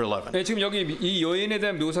 through 11. 네, 지금 여기 이 여인에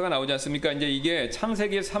대한 묘사가 나오지 않습니까? 이제 이게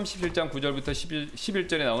창세기 37장 9절부터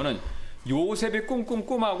 11절에 나오는 요셉의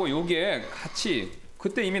꿈하고 요게 같이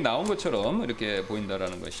그때 이미 나온 것처럼 이렇게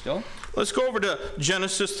보인다라는 것이죠. Let's go over to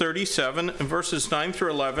Genesis 37 and verses 9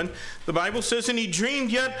 through 11. The Bible says, And he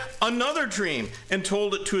dreamed yet another dream, and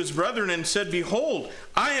told it to his brethren, and said, Behold,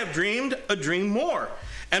 I have dreamed a dream more.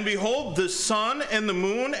 And behold, the sun and the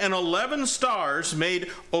moon and 11 stars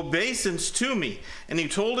made obeisance to me. And he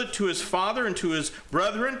told it to his father and to his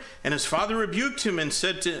brethren, and his father rebuked him and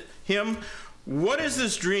said to him, What is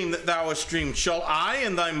this dream that thou hast dreamed? Shall I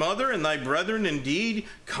and thy mother and thy brethren indeed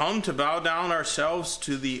come to bow down ourselves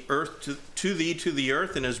to the earth, to thee, to the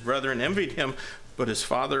earth? And his brethren envied him, but his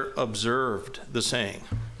father observed the saying.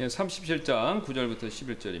 37장 9절부터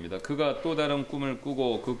 11절입니다. 그가 또 다른 꿈을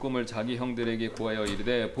꾸고 그 꿈을 자기 형들에게 고하여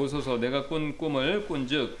이르되 보소서 내가 꾼 꿈을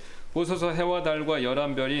꾼즉 보소서 해와 달과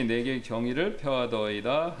 11별이 내게 경의를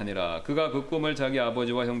표하더이다 하니라. 그가 그 꿈을 자기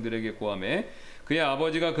아버지와 형들에게 고하매 그의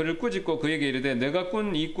아버지가 그를 꾸짖고 그에게 이르되 내가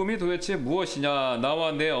꾼 이 꿈이 도대체 무엇이냐?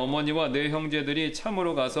 나와 내 어머니와 내 형제들이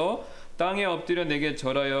참으로 가서 땅에 엎드려 내게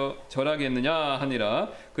절하겠느냐 하니라.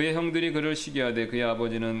 그의 형들이 그를 시기하되 그의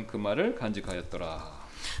아버지는 그 말을 간직하였더라.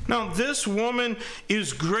 Now this woman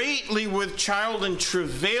is greatly with child and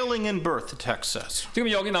travailing in birth, the text says.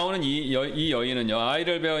 지금 여기 나오는 이 여인은요,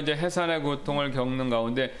 아이를 배워 이제 해산의 고통을 겪는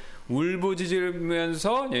가운데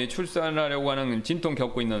울부짖으면서 출산하려고 하는 진통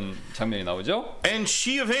겪고 있는 장면이 나오죠. And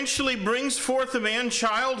she eventually brings forth a man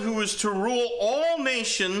child who is to rule all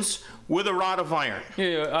nations with a rod of iron.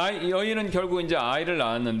 예, 여인은 결국 이제 아이를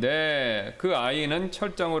낳았는데 그 아이는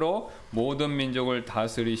철장으로 모든 민족을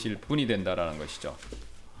다스리실 분이 된다라는 것이죠.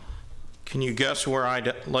 Can you guess where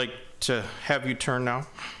I'd like to have you turn now?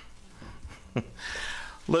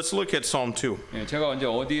 Let's look at Psalm 2. 예, 제가 이제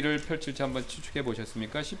어디를 펼칠지 한번 추측해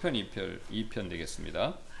보셨습니까? 시편 2편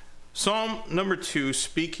되겠습니다. Psalm number 2,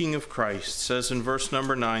 speaking of Christ, says in verse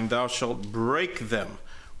number 9, Thou shalt break them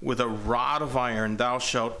with a rod of iron, thou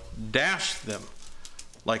shalt dash them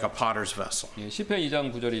like a potter's vessel. 예, 시편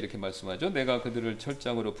 2장 9절에 이렇게 말씀하죠. 내가 그들을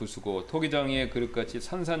철장으로 부수고 토기장이의 그릇같이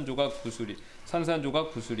산산조각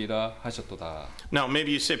부수리라 하셨도다. Now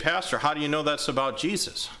maybe you say, Pastor, how do you know that's about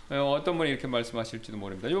Jesus? 어떤 분이 이렇게 말씀하실지도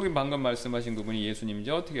모릅니다. 여기 방금 말씀하신 그분이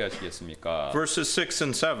예수님인지 어떻게 아시겠습니까? Verses 6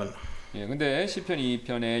 and 7. 예, 근데 시편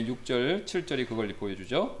 2편의 6절, 7절이 그걸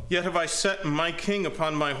보여주죠. Yet have I set my king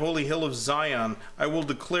upon my holy hill of Zion. I will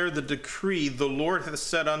declare the decree the Lord hath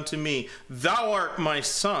said unto me, Thou art my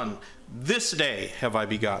son. This day have I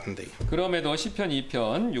begotten thee. 그럼에도 시편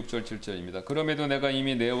 2편 6절 7절입니다. 그럼에도 내가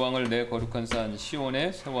이미 내 왕을 내 거룩한 산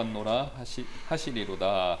시온에 세웠노라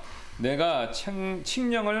하시리로다. 내가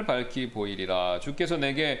칙령을 밝히 보이리라. 주께서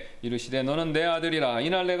내게 이르시되 너는 내 아들이라.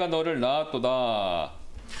 이날 내가 너를 낳았도다.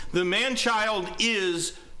 The man-child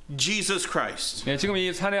is Jesus Christ. 네, 지금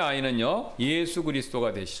이 산의 아이는요 예수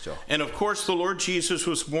그리스도가 되시죠. And of course the Lord Jesus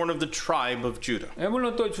was born of the tribe of Judah, 네,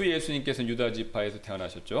 물론 또 주 예수님께서는 유다 지파에서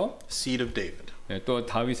태어나셨죠. seed of David. 네, 또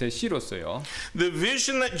다윗의 씨로서요. The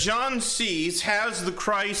vision that John sees has the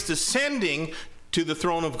Christ ascending to the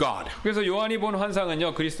throne of God. 그래서 요한이 본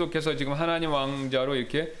환상은요 그리스도께서 지금 하나님 왕자로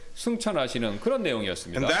이렇게 승천하시는 그런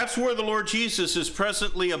내용이었습니다. And that's where the Lord Jesus is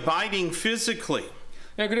presently abiding physically.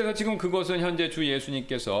 네, 그래서 지금 그곳은 현재 주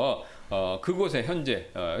예수님께서 그곳에 현재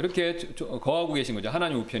이렇게 거하고 계신 거죠.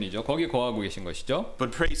 하나님 우편이죠. 거기 거하고 계신 것이죠.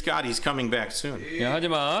 But praise God, he's coming back soon. 네,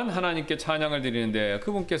 하지만 하나님께 찬양을 드리는데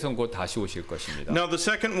그분께서는 곧 다시 오실 것입니다. Now the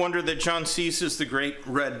second wonder that John sees is the great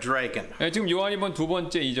red dragon. 네, 지금 요한이 본 두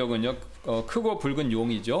번째 이적은요 크고 붉은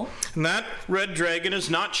용이죠. And that red dragon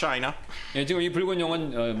is not China. 네, 지금 이 붉은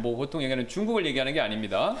용은 뭐 보통 얘기하는 중국을 얘기하는 게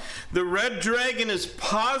아닙니다. The red dragon is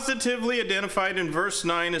positively identified in verse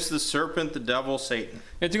 9 as the serpent, the devil, Satan.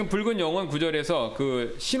 네, 지금 붉은 용은 9절에서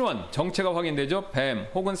그 신원 정체가 확인되죠. 뱀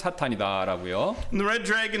혹은 사탄이다라고요. And the red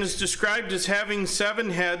dragon is described as having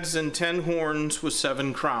 7 heads and 10 horns with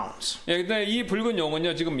 7 crowns. 예, 근데 이 붉은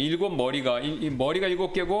용은요 지금 7머리가 이 머리가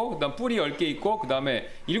 7개고 그다음 뿔이 10개 있고 그다음에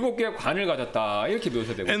 7개의 관을 가졌다 이렇게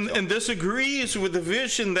묘사되고 있죠. And this agrees with the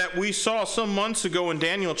vision that we saw some months ago in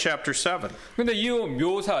Daniel chapter 7. 근데 이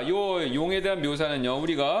묘사, 요 용에 대한 묘사는요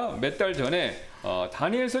우리가 몇 달 전에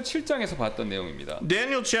다니엘서 7장에서 봤던 내용입니다.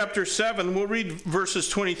 Daniel chapter 7, we'll read verses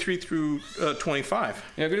 23 through 25.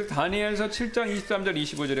 예, 그래서 다니엘서 7장 23절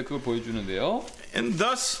 25절에 그걸 보여주는데요. And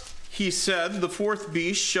thus he said, The fourth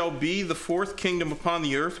beast shall be the fourth kingdom upon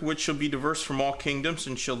the earth, which shall be diverse from all kingdoms,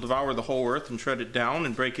 and shall devour the whole earth, and tread it down,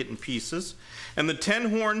 and break it in pieces. And the 10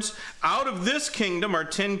 horns out of this kingdom are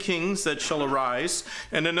 10 kings that shall arise,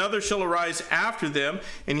 and another shall arise after them,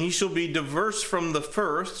 and he shall be diverse from the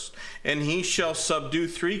first, and he shall subdue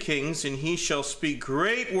 3 kings, and he shall speak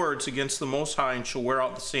great words against the Most High, and shall wear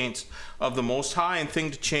out the saints of the Most High, and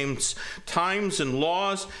think to change times and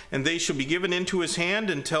laws, and they shall be given into his hand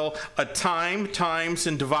until a time, times,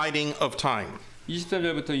 and dividing of time.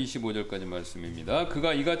 23절부터 25절까지 말씀입니다.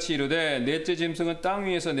 그가 이같이 이르되 넷째 짐승은 땅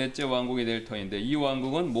위에서 넷째 왕국이 될 터인데 이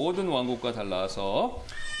왕국은 모든 왕국과 달라서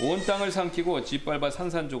온 땅을 삼키고 짓밟아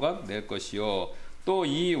산산조각 낼 것이요 또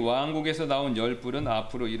이 왕국에서 나온 10뿔은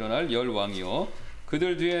앞으로 일어날 10왕이요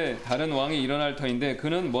그들 뒤에 다른 왕이 일어날 터인데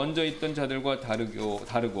그는 먼저 있던 자들과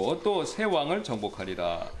다르고 또 새 왕을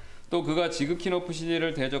정복하리라. 또 그가 지극히 높으신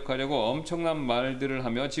이를 대적하려고 엄청난 말들을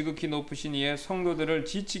하며 지극히 높으신 이의 성도들을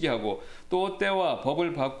지치게 하고 또 때와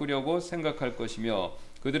법을 바꾸려고 생각할 것이며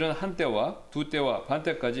그들은 한 때와 두 때와 반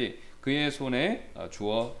때까지 그의 손에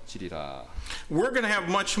주어지리라. We're going to have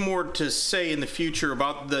much more to say in the future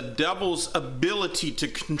about the devil's ability to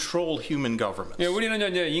control human governments. 예, 우리는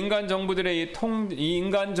이제 인간 정부들의 이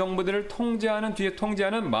인간 정부들을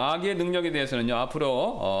통제하는 마귀의 능력에 대해서는요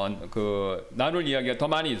앞으로 나눌 이야기가 더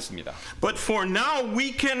많이 있습니다. But for now,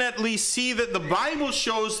 we can at least see that the Bible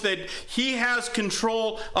shows that he has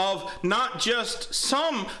control of not just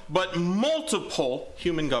some, but multiple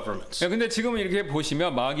human governments. 예, 근데 지금 이렇게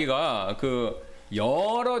보시면 마귀가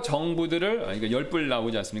여러 정부들을 그러니까 10뿔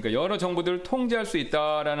나오지 않습니까? 여러 정부들을 통제할 수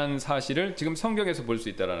있다라는 사실을 지금 성경에서 볼 수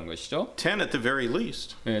있다라는 것이죠. 10 at the very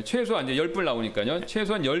least. 예, 최소한 이제 10뿔 나오니까요.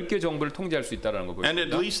 최소한 10개 정부를 통제할 수 있다라는 거 And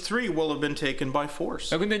보입니다. at least 3 will have been taken by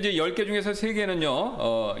force. 근데 이제 10개 중에서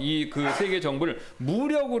 3개는요. 이 그 3개 정부를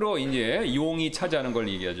무력으로 이제 용이 차지하는 걸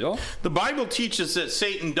얘기하죠. The Bible teaches that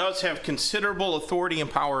Satan does have considerable authority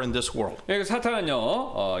and power in this world. 예,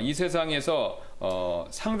 사탄은요. 이 세상에서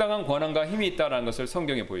상당한 권한과 힘이 있다라는 것을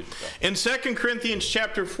성경에 보여주죠. In 2 Corinthians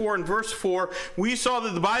chapter 4 and verse 4, we saw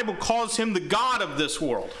that the Bible calls him the God of this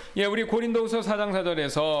world. 예, 우리 고린도후서 4장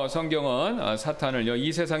 4절에서 성경은 사탄을요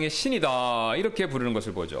이 세상의 신이다 이렇게 부르는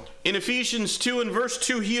것을 보죠. In Ephesians 2 and verse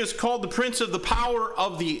 2, he is called the prince of the power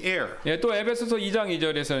of the air. 예, 또 에베소서 2장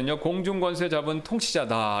 2절에서는요 공중 권세 잡은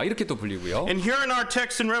통치자다 이렇게 또 불리고요. And here in our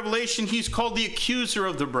text in Revelation, he's called the accuser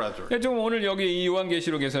of the brethren. 예, 지금 오늘 여기 이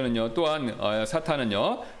요한계시록에서는요 또한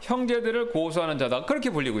사탄은요 형제들을 고소하는 자다 그렇게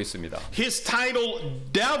불리고 있습니다. His title,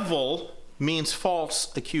 devil, means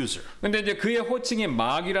false accuser. 근데 이제 그의 호칭이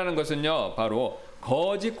마귀라는 것은요 바로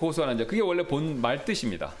거짓 고소하는 자. 그게 원래 본 말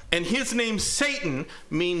뜻입니다. And his name Satan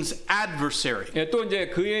means adversary. 예, 또 이제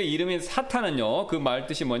그의 이름인 사탄은요. 그 말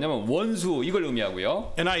뜻이 뭐냐면 원수 이걸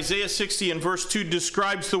의미하고요. And Isaiah 60 and verse 2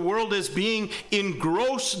 describes the world as being in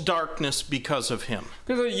gross darkness because of him.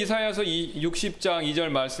 그래서 이사야서 60장 2절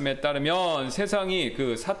말씀에 따르면 세상이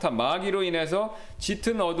그 사탄 마귀로 인해서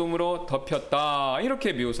짙은 어둠으로 덮였다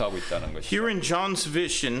이렇게 묘사하고 있다는 것이죠. Here in John's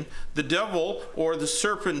vision, the devil or the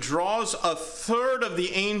serpent draws a third of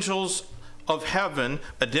the angels of heaven,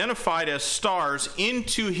 identified as stars,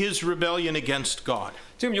 into his rebellion against God.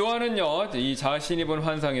 지금 요한은요, 이 자신이 본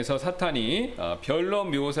환상에서 사탄이 별로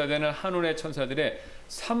묘사되는 한운의 천사들의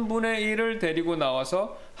 3분의 1을 데리고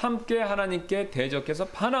나와서 함께 하나님께 대적해서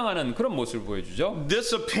반항하는 그런 모습을 보여주죠.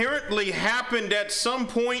 This apparently happened at some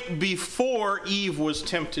point before Eve was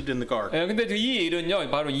tempted in the garden. 예, 근데 이 일은요,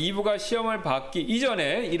 바로 이브가 시험을 받기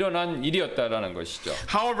이전에 일어난 일이었다라는 것이죠.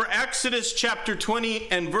 However, Exodus chapter 20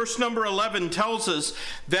 and verse number 11 tells us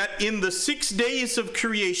that in the 6 days of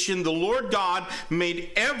creation, the Lord God made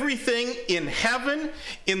everything in heaven,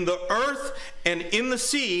 in the earth, and in the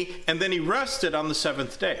sea, and then he rested on the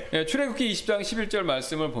seventh day. 예, 출애굽기 20장 11절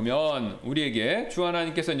말씀을 보면 우리에게 주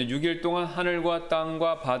하나님께서 이제 6일 동안 하늘과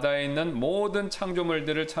땅과 바다에 있는 모든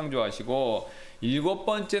창조물들을 창조하시고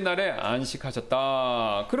 7번째 날에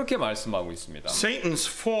안식하셨다. 그렇게 말씀하고 있습니다. Satan's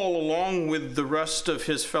fall along with the rest of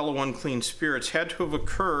his fellow unclean spirits had to have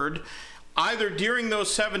occurred either during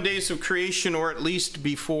those 7 days of creation or at least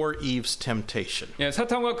before Eve's temptation. 예,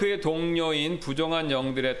 사탄과 그의 동료인 부정한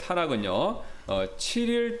영들의 타락은요.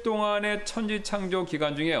 7일 동안의 천지 창조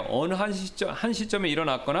기간 중에 어느 한 시점에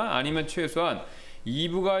일어났거나 아니면 최소한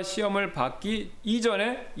이브가 시험을 받기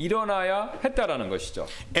이전에 일어나야 했다라는 것이죠.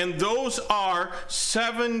 And those are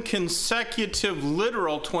 7 consecutive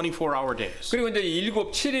literal 24-hour days. 그리고 이제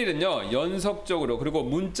 7일은요 연속적으로 그리고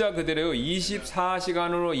문자 그대로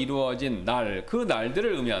 24시간으로 이루어진 날, 그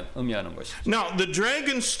날들을 의미하는 것이죠. Now, the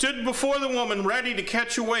dragon stood before the woman ready to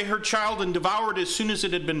catch away her child and devour it as soon as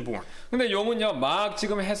it had been born. 근데 용은요 막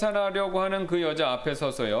지금 해산하려고 하는 그 여자 앞에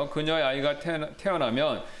서서요 그녀의 아이가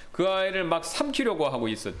태어나면 그 아이를 막 삼키려고 하고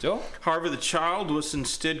있었죠. However, the child was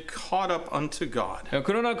instead caught up unto God.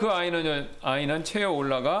 그러나 그 아이는 채에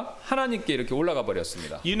올라가 하나님께 이렇게 올라가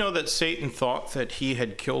버렸습니다. You know that Satan thought that he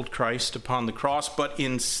had killed Christ upon the cross, but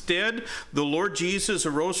instead the Lord Jesus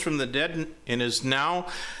arose from the dead and is now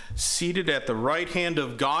seated at the right hand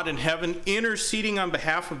of God in heaven, interceding on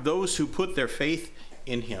behalf of those who put their faith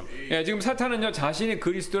in him. 예, 지금 사탄은요 자신이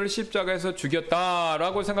그리스도를 십자가에서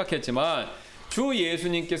죽였다라고 생각했지만 주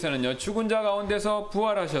예수님께서는요 죽은 자 가운데서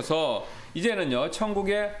부활하셔서 이제는요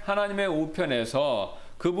천국의 하나님의 우편에서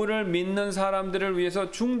그분을 믿는 사람들을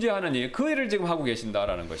위해서 중재하는 일, 그 일을 지금 하고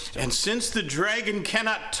계신다라는 것이죠. And since the dragon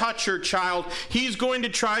cannot touch her child, he's going to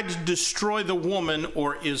try to destroy the woman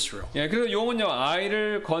or Israel. 예, 그래서 용은요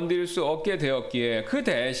아이를 건드릴 수 없게 되었기에 그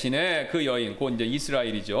대신에 그 여인, 곧 이제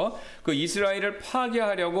이스라엘이죠. 그 이스라엘을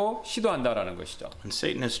파괴하려고 시도한다라는 것이죠. And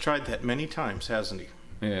Satan has tried that many times, hasn't he?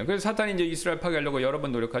 예, 그래서 사탄이 이제 이스라엘 파괴하려고 여러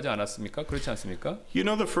번 노력하지 않았습니까? 그렇지 않습니까? You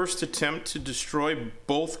know, the first attempt to destroy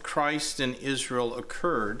both Christ and Israel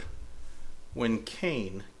occurred when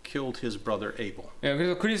Cain killed his brother Abel. 예,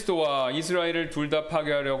 그래서 그리스도와 이스라엘을 둘 다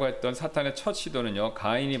파괴하려고 했던 사탄의 첫 시도는요,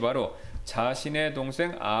 가인이 바로 자신의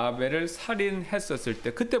동생 아벨을 살인했었을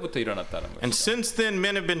때 그때부터 일어났다는 거죠. And since then,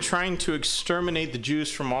 men have been trying to exterminate the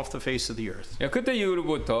Jews from off the face of the earth. 예, 그때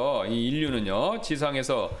이후로부터 이 인류는요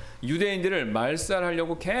지상에서 유대인들을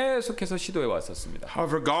말살하려고 계속해서 시도해 왔었습니다.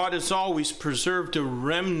 However, God has always preserved a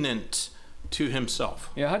remnant to himself.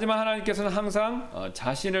 예, 하지만 하나님께서는 항상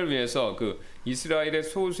자신을 위해서 그 이스라엘의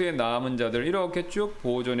소수의 남은 자들 이렇게 쭉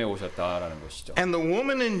보존해 오셨다라는 것이죠. And the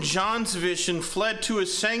woman in John's vision fled to a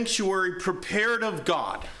sanctuary prepared of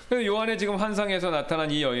God. 그래서 요한의 지금 환상에서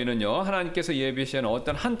나타난 이 여인은요 하나님께서 예비하신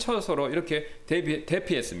어떤 한 처소로 이렇게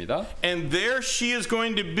대피했습니다. And there she is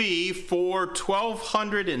going to be for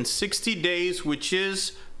 1260 days, which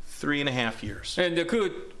is 3.5 years. 예, 이제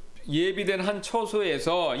그 예비된 한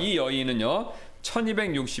처소에서 이 여인은요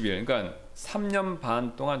 1260일 그러니까 3년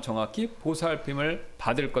반 동안 정확히 보살핌을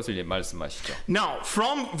받을 것을 말씀하시죠. Now,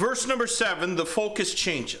 from verse number 7, the focus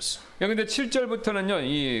changes. 근데 7절부터는요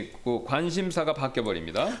이 관심사가 바뀌어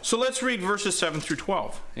버립니다. So let's read verses 7 through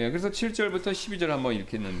 12. 예, 그래서 7절부터 12절 한번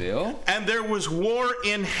읽겠는데요. And there was war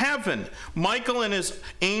in heaven. Michael and his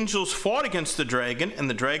angels fought against the dragon, and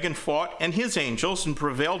the dragon fought and his angels and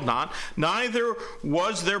prevailed not. Neither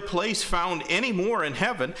was their place found any more in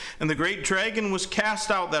heaven. And the great dragon was cast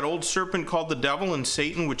out, that old serpent called the devil and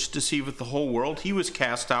Satan, which deceiveth the whole world. He was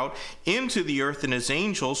cast out into the earth, and his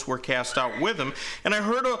angels were cast out with him. And I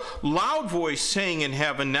heard a loud voice, saying in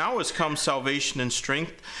heaven, Now is come salvation and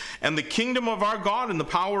strength, and the kingdom of our God and the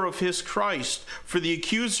power of his Christ. For the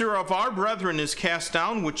accuser of our brethren is cast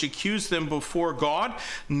down, which accused them before God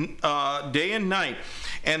day and night.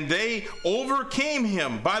 And they overcame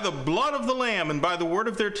him by the blood of the Lamb and by the word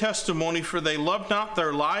of their testimony, for they loved not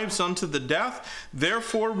their lives unto the death.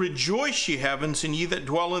 Therefore rejoice, ye heavens, and ye that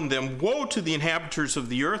dwell in them. Woe to the inhabitants of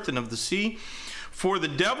the earth and of the sea. For the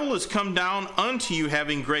devil is come down unto you,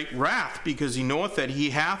 having great wrath, because he knoweth that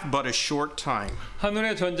he hath but a short time.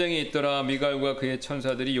 하늘에 전쟁이 있더라. 미갈과 그의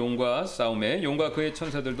천사들이 용과 싸움에 용과 그의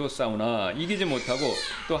천사들도 싸우나 이기지 못하고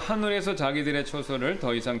또 하늘에서 자기들의 초소를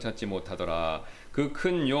더 이상 찾지 못하더라. 그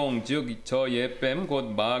큰 용 즉 저 옛뱀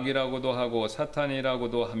곧 마귀라고도 하고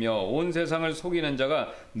사탄이라고도 하며 온 세상을 속이는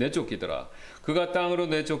자가 내쫓기더라. 그가 땅으로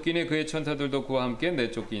내쫓기니 그의 천사들도 그와 함께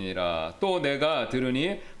내쫓기니라. 또 내가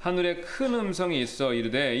들으니 하늘에 큰 음성이 있어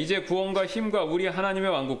이르되 이제 구원과 힘과 우리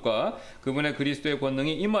하나님의 왕국과 그분의 그리스도의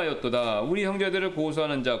권능이 임하였도다. 우리 형제들을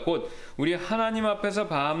고소하는 자 곧 우리 하나님 앞에서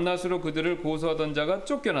밤낮으로 그들을 고소하던 자가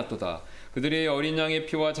쫓겨났도다. 그들이 어린 양의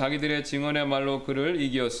피와 자기들의 증언의 말로 그를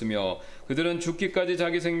이기었으며 그들은 죽기까지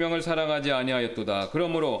자기 생명을 사랑하지 아니하였도다.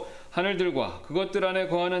 그러므로 하늘들과 그것들 안에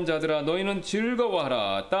거하는 자들아 너희는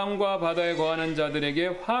즐거워하라. 땅과 바다에 거하는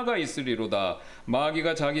자들에게 화가 있으리로다.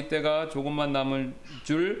 마귀가 자기 때가 조금만 남을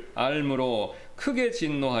줄 알므로 크게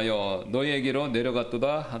진노하여 너희에게로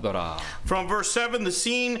내려갔도다 하더라. From verse 7, the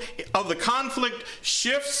scene of the conflict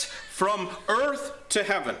shifts from earth to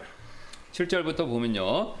heaven. 7절부터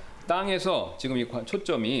보면요. 땅에서 지금 이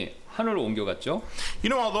초점이 하늘로 옮겨갔죠. You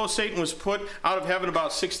know, although Satan was put out of heaven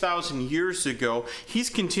about 6,000 years ago, he's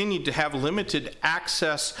continued to have limited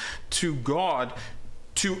access to God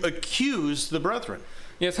to accuse the brethren.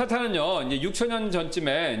 예, 사탄은요, 이제 6,000년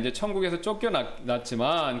전쯤에 이제 천국에서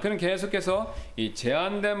쫓겨났지만, 그는 계속해서 이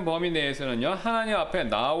제한된 범위 내에서는요, 하나님 앞에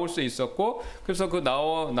나올 수 있었고, 그래서 그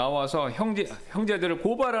나와서 형제들을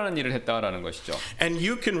고발하는 일을 했다라는 것이죠. And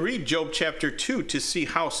you can read Job chapter 2 to see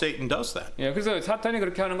how Satan does that. 예, 그래서 사탄이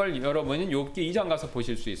그렇게 하는 걸 여러분이 욥기 2장 가서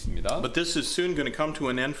보실 수 있습니다. But this is soon going to come to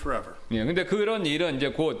an end forever. 예, 근데 그런 일은 이제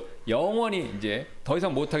곧 영원히 이제 더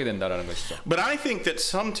이상 못하게 된다라는 것이죠. But I think that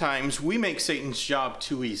sometimes we make Satan's job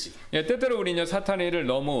too easy. 예, 때때로 우리는 사탄의 일을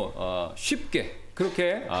너무 쉽게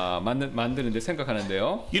그렇게 만드는데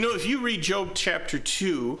생각하는데요. You know, if you read Job chapter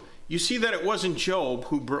 2, you see that it wasn't Job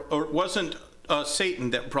or wasn't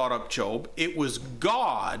Satan that brought up Job. It was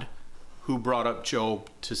God who brought up Job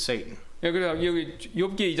to Satan. 예, 그래서 여기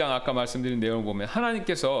욥기 2장 아까 말씀드린 내용을 보면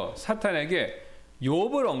하나님께서 사탄에게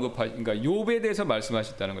욥을 그러니까 욥에 대해서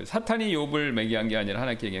말씀하셨다는 거죠. 사탄이 욥을 매기한 게 아니라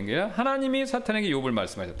하나님께 얘기한 게 아니라 하나님이 사탄에게 욥을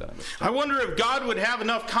말씀하셨다는 거죠. I wonder if God would have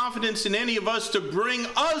enough confidence in any of us to bring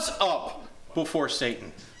us up before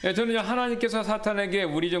Satan. 예, 저는 하나님께서 사탄에게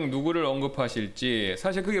우리 중 누구를 언급하실지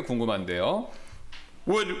사실 그게 궁금한데요.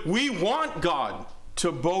 Would we want God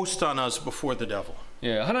to boast on us before the devil?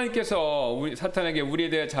 예, 하나님께서 사탄에게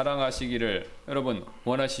우리에 대해 자랑하시기를 여러분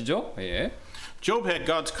원하시죠? 예. Job had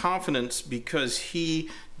God's confidence because he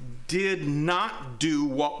did not do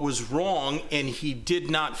what was wrong and he did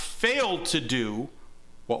not fail to do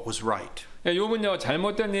what was right. 예, 욥은요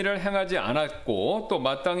잘못된 일을 행하지 않았고 또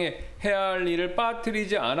마땅히 해야 할 일을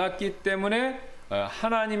빠뜨리지 않았기 때문에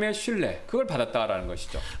하나님의 신뢰 그걸 받았다라는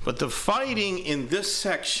것이죠. But the fighting in this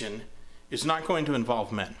section is not going to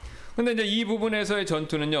involve men. 근데 이제 이 부분에서의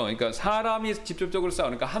전투는요, 그러니까 사람이 직접적으로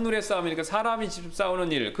싸우니까 하늘의 싸움이니까 사람이 직접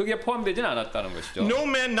싸우는 일, 그게 포함되지는 않았다는 것이죠. No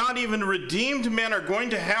man, not even redeemed men, are going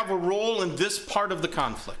to have a role in this part of the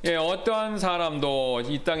conflict. 예, 어떠한 사람도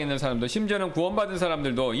이 땅에 있는 사람도, 심지어는 구원받은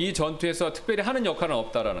사람들도 이 전투에서 특별히 하는 역할은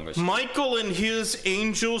없다라는 것이죠. Michael and his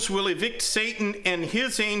angels will evict Satan and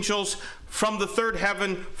his angels from the third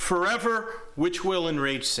heaven forever, which will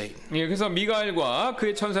enrage Satan. 예, 그래서 미가엘과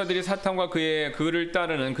그의 천사들이 사탄과 그를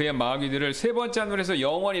따르는 그의 마귀들을 세 번째 하늘에서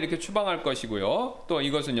영원히 이렇게 추방할 것이고요. 또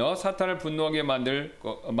이것은요 사탄을 분노하게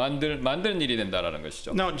만드는 일이 된다라는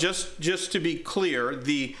것이죠. Now, just to be clear,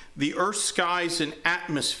 the earth, skies, and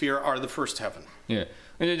atmosphere are the first heaven. 예.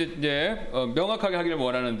 이제 명확하게 하기를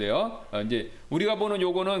원하는데요. 이제 우리가 보는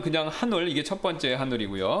요거는 그냥 하늘, 이게 첫 번째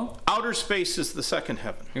하늘이고요. Outer space is the second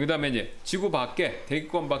heaven. 그다음에 이제 지구 밖에,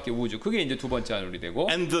 대기권 밖에 우주, 그게 이제 두 번째 하늘이 되고.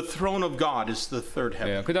 And the throne of God is the third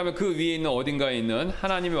heaven. 예, 그다음에 그 위에 있는 어딘가에 있는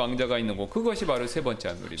하나님의 왕자가 있는 곳, 그것이 바로 세 번째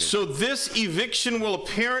하늘이 되죠. So this eviction will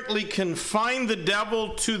apparently confine the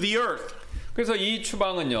devil to the earth. 그래서 이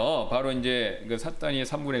추방은요, 바로 이제 그 사탄이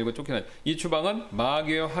 3분의 1로 쫓겨난 이 추방은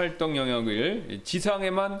마귀의 활동 영역을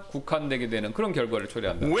지상에만 국한되게 되는 그런 결과를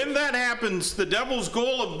초래한다. When that happens, the devil's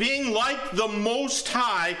goal of being like the Most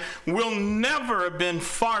High will never have been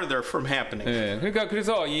farther from happening. 예, 그러니까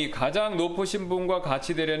그래서 이 가장 높으신 분과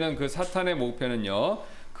같이 되려는 그 사탄의 목표는요,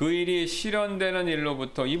 그 일이 실현되는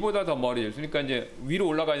일로부터 이보다 더 멀리, 그러니까 이제 위로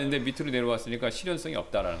올라가 있는데 밑으로 내려왔으니까 실현성이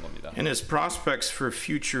없다라는 겁니다. And his prospects for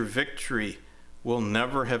future victory will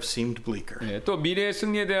never have seemed bleaker. 예, 또 미래의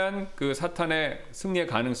승리에 대한 그 사탄의 승리의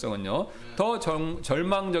가능성은요, 더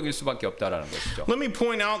절망적일 수밖에 없다라는 것이죠. Let me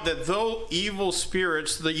point out that though the evil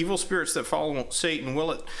spirits that follow Satan will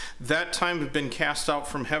at that time have been cast out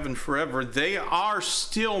from heaven forever, they are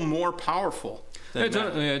still more powerful. 네,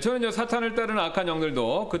 저는 사탄을 따르는 악한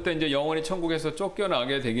영들도 그때 이제 영원히 천국에서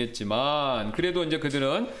쫓겨나게 되겠지만, 그래도 이제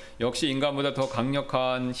그들은 역시 인간보다 더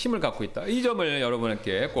강력한 힘을 갖고 있다. 이 점을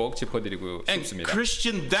여러분께 꼭 짚어드리고 And 싶습니다.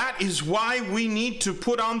 Christian, that is why we need to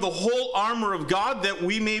put on the whole armor of God that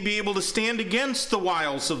we may be able to stand against the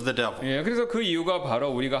wiles of the devil. 예, 그래서 그 이유가 바로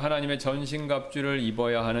우리가 하나님의 전신갑주를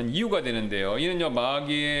입어야 하는 이유가 되는데요. 이는요,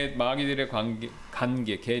 마귀들의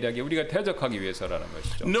관계, 계략에 우리가 대적하기 위해서라는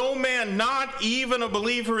것이죠. No man, not even a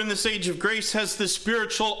believer in this age of grace, has the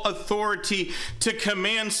spiritual authority to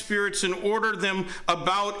command spirits and order them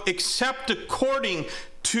about except according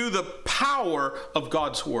to the power of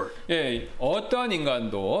God's word. 예, 어떠한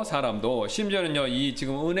인간도 사람도 심지어는요, 이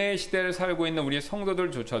지금 은혜의 시대를 살고 있는 우리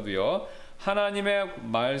성도들조차도요, 하나님의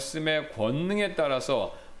말씀의 권능에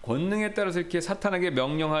따라서 이렇게 사탄에게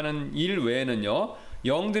명령하는 일 외에는요,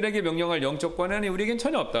 영들에게 명령할 영적 권한이 우리에겐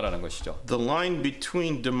전혀 없다라는 것이죠. The line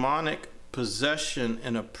between demonic possession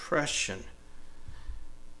and oppression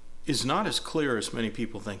is not as clear as many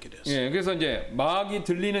people think it is. 예, 그래서 이제 마귀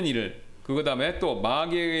들리는 일을, 그다음에 또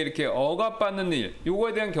마귀에게 이렇게 억압받는 일,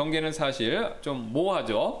 요거에 대한 경계는 사실 좀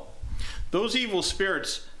모호하죠. Those evil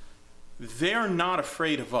spirits, they're not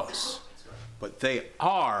afraid of us, but they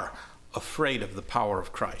are afraid of the power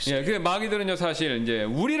of Christ. 예, 그 마귀들은요, 사실 이제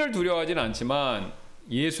우리를 두려워하진 않지만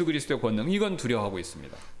예수 그리스도의 권능, 이건 두려워하고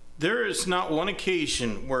있습니다. There is not one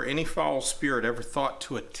occasion where any foul spirit ever thought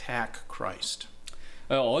to attack Christ.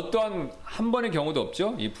 어떠한 한 번의 경우도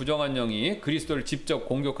없죠. 이 부정한 영이 그리스도를 직접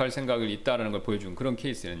공격할 생각이 있다라는 걸 보여준 그런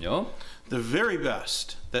케이스는요. The very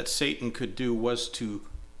best that Satan could do was to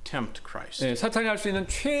tempt Christ. 예, 사탄이 할 수 있는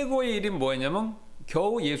최고의 일이 뭐였냐면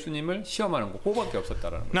겨우 예수님을 시험하는 거, 그거밖에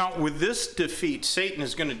없었다라는 거예요. Now, with this defeat, Satan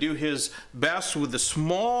is going to do his best with the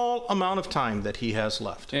small amount of time that he has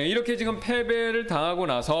left. 예, 이렇게 지금 패배를 당하고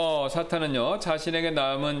나서 사탄은요, 자신에게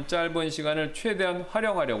남은 짧은 시간을 최대한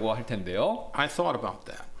활용하려고 할 텐데요. I thought about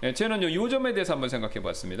that. 예, 저는요, 이 점에 대해서 한번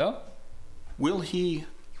생각해봤습니다. Will he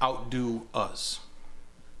outdo us?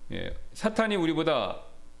 예, 사탄이 우리보다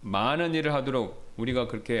많은 일을 하도록 우리가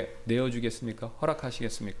그렇게 내어주겠습니까?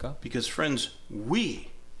 허락하시겠습니까? Because friends, we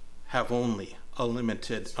have only a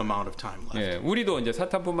limited amount of time left. 예, 우리도 이제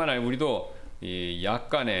사탄뿐만 아니라 우리도 이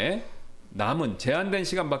약간의 남은 제한된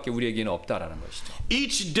시간밖에 우리에게는 없다라는 것이죠.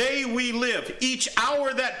 Each day we live, each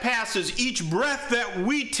hour that passes, each breath that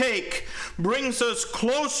we take brings us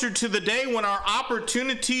closer to the day when our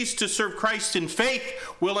opportunities to serve Christ in faith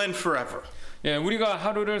will end forever. 예, 우리가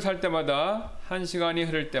하루를 살 때마다, 한 시간이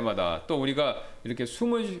흐를 때마다, 또 우리가 이렇게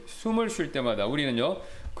숨을 쉴 때마다 우리는요,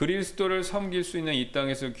 그리스도를 섬길 수 있는 이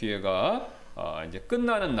땅에서 기회가 이제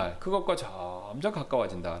끝나는 날, 그것과 점점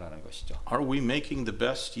가까워진다라는 것이죠. Are we making the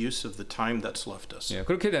best use of the time that's left us? 예,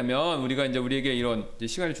 그렇게 되면 우리가 이제 우리에게 이런 이제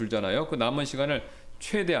시간이 줄잖아요. 그 남은 시간을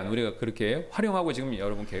최대한 우리가 그렇게 활용하고 지금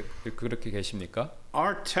여러분 그렇게 계십니까?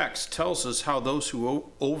 Our text tells us how those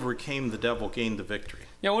who overcame the devil gained the victory.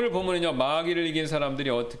 오늘 보면은요, 마귀를 이긴 사람들이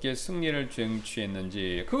어떻게 승리를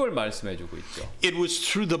쟁취했는지 그걸 말씀해주고 있죠. It was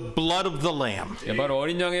through the blood of the Lamb. 예, 바로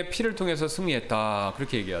어린 양의 피를 통해서 승리했다,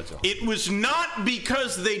 그렇게 얘기하죠. It was not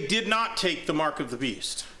because they did not take the mark of the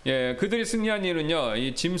beast. 예, 그들이 승리한 이유는요,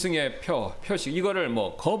 이 짐승의 표식 이거를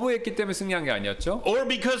뭐 거부했기 때문에 승리한 게 아니었죠. Or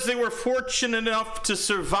because they were fortunate enough to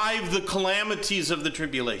survive the calamities of the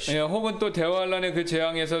tribulation. 예, 혹은 또 대환란의 그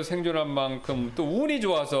재앙에서 생존한 만큼 또 운이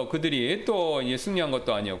좋아서 그들이 또 승리한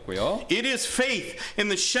것도 아니었고요. It is faith in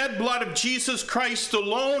the shed blood of Jesus Christ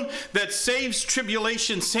alone that saves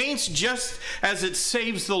tribulation saints just as it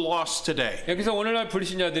saves the lost today. 예, 그래서 오늘날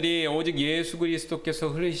불신자들이 오직 예수 그리스도께서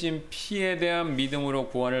흘리신 피에 대한 믿음으로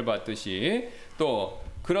구원을 받듯이 또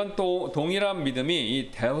그런 또 동일한 믿음이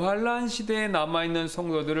이 대환란 시대에 남아있는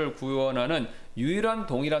성도들을 구원하는 유일한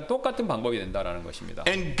동일한 똑같은 방법이 된다라는 것입니다.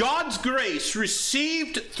 And God's grace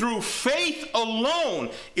received through faith alone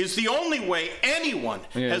is the only way anyone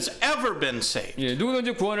has ever been saved. 예,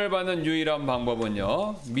 누구든지 구원을 받는 유일한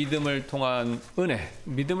방법은요, 믿음을 통한 은혜,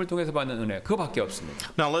 믿음을 통해서 받는 은혜, 그거밖에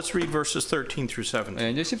없습니다. Now let's read verses 13 through 17.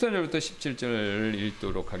 예, 이제 14절부터 17절을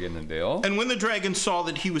읽도록 하겠는데요. And when the dragon saw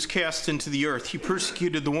that he was cast into the earth, he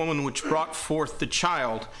persecuted the woman which brought forth the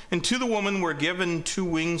child. And to the woman were given 2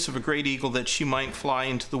 wings of a great eagle, that she might fly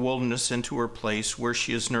into the wilderness, into her place, where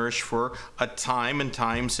she is nourished for a time and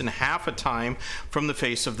times and half a time from the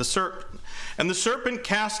face of the serpent. And the serpent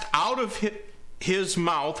cast out of his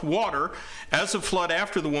mouth water as a flood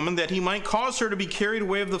after the woman, that he might cause her to be carried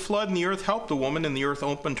away of the flood. And the earth helped the woman, and the earth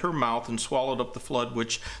opened her mouth and swallowed up the flood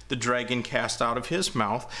which the dragon cast out of his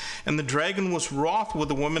mouth. And the dragon was wroth with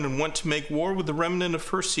the woman, and went to make war with the remnant of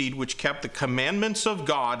her seed, which kept the commandments of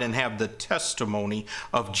God and have the testimony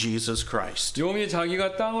of Jesus Christ. 용이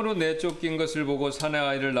자기가 땅으로 내쫓긴 것을 보고 사내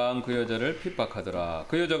아이를 낳은 그 여자를 핍박하더라.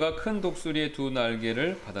 그 여자가 큰 독수리의 2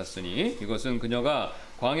 날개를 받았으니 이것은 그녀가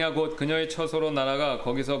광야 곧 그녀의 처소로 날아가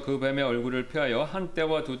거기서 그 뱀의 얼굴을 피하여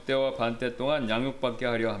 1때와 2때와 반때 동안 양육받게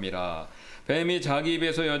하려 함이라. 뱀이 자기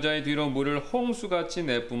입에서 여자의 뒤로 물을 홍수같이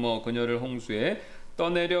내뿜어 그녀를 홍수에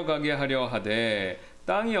떠내려가게 하려 하되,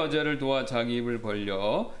 땅이 여자를 도와 자기 입을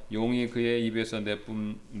벌려 용이 그의 입에서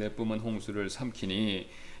내뿜은 홍수를 삼키니,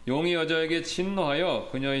 용이 여자에게 진노하여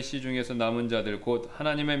그녀의 씨 중에서 남은 자들 곧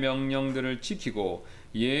하나님의 명령들을 지키고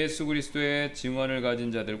예수 그리스도의 증언을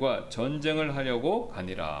가진 자들과 전쟁을 하려고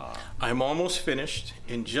가니라. I'm almost finished.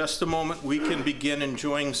 In just a moment we can begin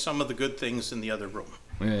enjoying some of the good things in the other room.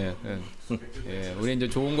 우리 이제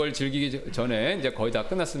좋은 걸 즐기기 전에 이제 거의 다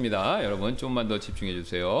끝났습니다. 여러분 좀만 더 집중해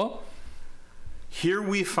주세요. Here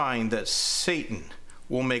we find that Satan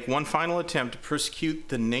will make one final attempt to persecute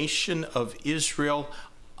the nation of Israel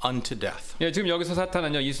unto death. 예, 지금 여기서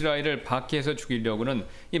사탄은요, 이스라엘을 박해해서 죽이려고는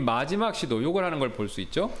이 마지막 시도, 요걸 하는 걸 볼 수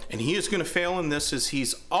있죠. And he is going to fail in this, as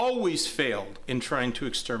he's always failed in trying to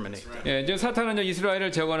exterminate them. 예, 이제 사탄은요,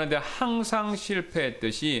 이스라엘을 제거하는데 항상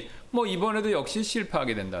실패했듯이 뭐 이번에도 역시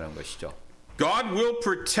실패하게 된다는 것이죠. God will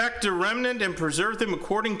protect a remnant and preserve them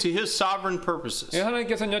according to his sovereign purposes. 예,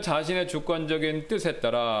 하나님께서는요, 자신의 주권적인 뜻에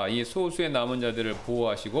따라 이 소수의 남은 자들을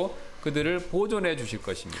보호하시고 그들을 보존해 주실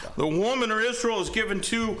것입니다. The woman of Israel is given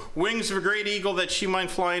 2 wings of a great eagle, that she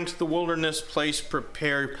might fly into the wilderness place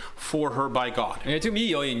prepared for her by God. 예, 지금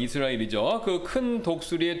이 여인 이스라엘이죠. 그 큰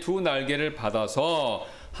독수리의 2 날개를 받아서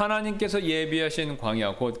하나님께서 예비하신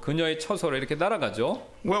광야 곧 그녀의 처소로 이렇게 날아가죠.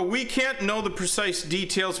 Well, we can't know the precise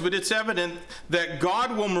details, but it's evident that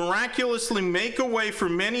God will miraculously make a way for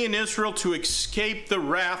many in Israel to escape the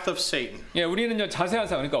wrath of Satan. 예, 우리는요, 자세한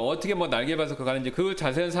상황, 그러니까 어떻게 뭐 날개 받아서 가는지 그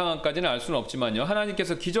자세한 상황까지는 알 수는 없지만요,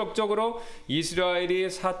 하나님께서 기적적으로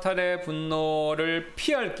이스라엘이 사탄의 분노를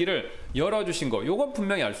피할 길을 열어주신 거, 요건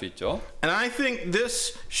분명히 알 수 있죠. And I think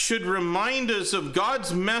this should remind us of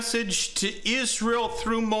God's message to Israel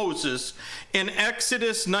through Moses in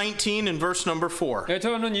Exodus 19 and verse number 4. 예,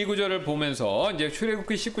 저는 이 구절을 보면서 이제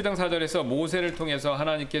출애굽기 19장 4절에서 모세를 통해서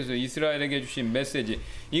하나님께서 이스라엘에게 주신 메시지,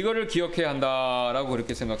 이거를 기억해야 한다라고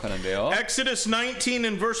그렇게 생각하는데요. Exodus 19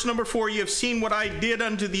 and verse number 4, you have seen what I did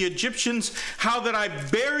unto the Egyptians, how that I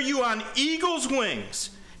bare you on eagle's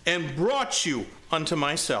wings and brought you unto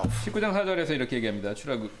myself. 19장 4절에서 이렇게 얘기합니다.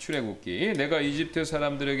 출애굽기, 내가 이집트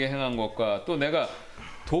사람들에게 행한 것과 또 내가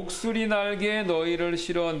독수리 날개에 너희를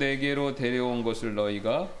실어 내게로 데려온 것을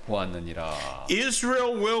너희가 보았느니라.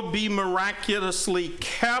 Israel will be miraculously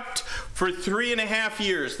kept for 3.5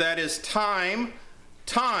 years. That is time,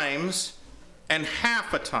 times, and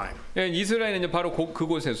half a time. 예, 이스라엘은 바로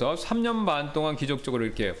그곳에서 3년 반 동안 기적적으로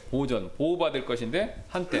이렇게 보호받을 것인데,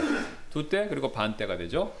 한때, 2때, 그리고 반때가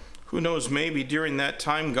되죠. Who knows, maybe during that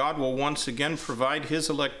time God will once again provide his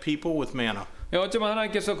elect people with manna. 예, 어쩌면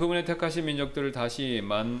하나님께서 그분의 택하신 민족들을 다시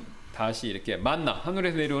이렇게 만나,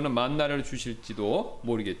 하늘에서 내려오는 만나를 주실지도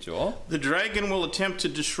모르겠죠. The dragon will attempt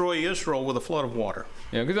to destroy Israel with a flood of water.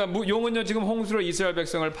 예, 그래서 용은요, 지금 홍수로 이스라엘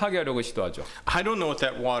백성을 파괴하려고 시도하죠. I don't know what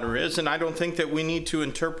that water is, and I don't think that we need to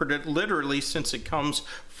interpret it literally, since it comes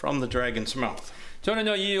from the dragon's mouth.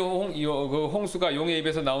 저는요, 그 홍수가 용의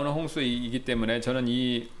입에서 나오는 홍수이기 때문에 저는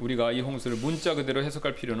우리가 이 홍수를 문자 그대로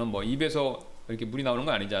해석할 필요는 뭐 입에서 이렇게 물이 나오는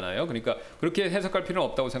건 아니잖아요. 그러니까 그렇게 해석할 필요는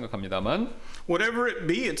없다고 생각합니다만, Whatever it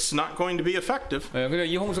be, it's not going to be effective. 예, 그냥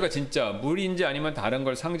이 홍수가 진짜 물인지 아니면 다른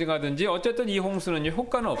걸 상징하든지 어쨌든 이 홍수는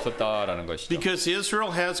효과는 없었다라는 것이죠. Because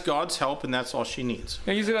Israel has God's help, and that's all she needs.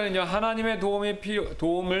 이스라엘은요, 하나님의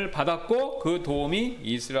도움을 받았고 그 도움이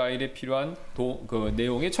이스라엘에 필요한 그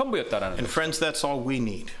내용의 전부였다라는 And 거죠. friends, that's all all we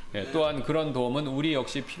need. 예, 또한 그런 도움은 우리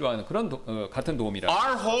역시 필요한 그런 같은 도움이라.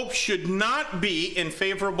 Our hope should not be in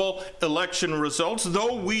favorable election results,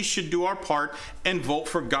 though we should do our part and vote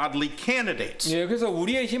for godly candidates. 예, 그래서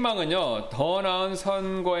우리의 희망은요 더 나은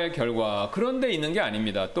선거의 결과 그런 데 있는 게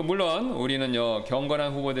아닙니다. 또 물론 우리는요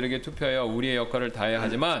경건한 후보들에게 투표하여 우리의 역할을 다해야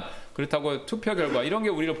하지만 그렇다고 투표 결과 이런 게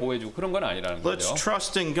우리를 보호해주고 그런 건 아니라는 Let's 거죠.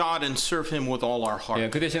 trust in God and serve Him with all our heart. 예,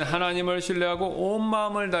 그 대신 하나님을 신뢰하고 온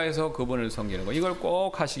마음을 다해서 그분을 섬기는 거 이걸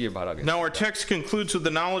꼭 하시기 바라겠습니다. Now our text concludes with the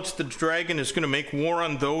knowledge that the dragon is going to make war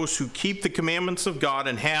on those who keep the commandments of God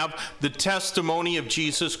and have the testimony of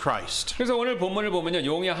Jesus Christ. 그래서 오늘 본문을 보면요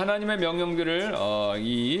용이 하나님의 명령들을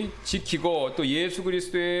지키고 또 예수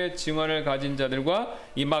그리스도의 증언을 가진 자들과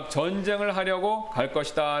이 막 전쟁을 하려고 갈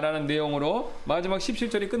것이다라는 내용으로 마지막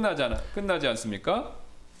 17절이 끝나지 않습니까?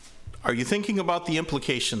 Are you thinking about the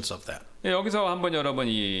implications of that? 예, 여기서 한번 여러분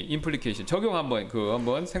이 임플리케이션 적용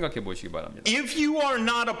한번 생각해 보시기 바랍니다. If you are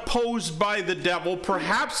not opposed by the devil,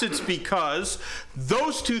 perhaps it's because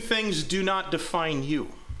those two things do not define you.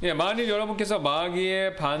 예, 만일 여러분께서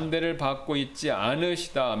마귀의 반대를 받고 있지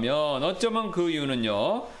않으시다면 어쩌면 그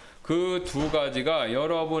이유는요. 그 두 가지가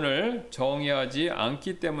여러분을 정의하지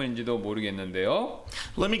않기 때문인지도 모르겠는데요.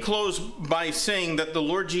 Let me close by saying that the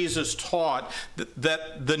Lord Jesus taught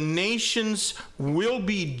that the nations will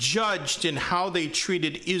be judged in how they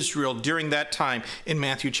treated Israel during that time in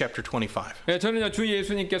Matthew chapter 25. 예, 저는요 주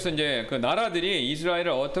예수님께서 이제 그 나라들이 이스라엘을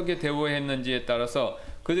어떻게 대우했는지에 따라서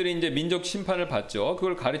그들이 이제 민족 심판을 받죠.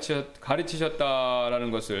 그걸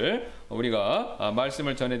가르치셨다라는 것을 우리가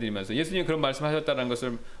말씀을 전해드리면서 예수님이 그런 말씀하셨다는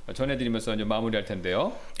것을 전해드리면서 이제 마무리할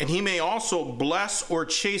텐데요. And He may also bless or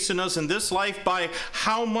chasten us in this life by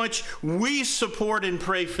how much we support and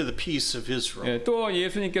pray for the peace of Israel. 예, 또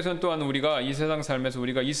예수님께서는 또한 우리가 이 세상 삶에서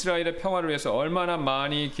우리가 이스라엘의 평화를 위해서 얼마나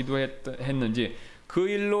많이 기도했는지 그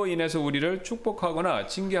일로 인해서 우리를 축복하거나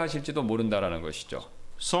징계하실지도 모른다라는 것이죠.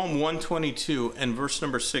 Psalm 122 and verse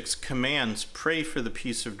number 6 commands, pray for the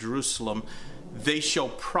peace of Jerusalem. They shall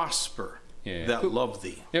prosper that love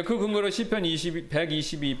thee. 예, 그 근거로 시편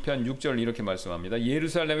 122편 6절 이렇게 말씀합니다.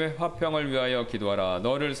 예루살렘의 화평을 위하여 기도하라.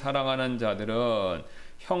 너를 사랑하는 자들은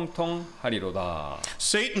형통하리로다.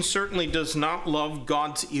 Satan certainly does not love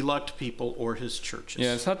God's elect people or his churches.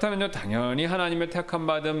 예, 사탄은요 당연히 하나님의 택함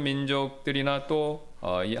받은 민족들이나 또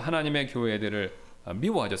이 하나님의 교회들을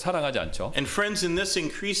미워하죠. 사랑하지 않죠. And friends, in this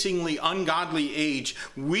increasingly ungodly age,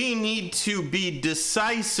 we need to be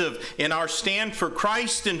decisive in our stand for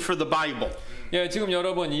Christ and for the Bible. 예, 지금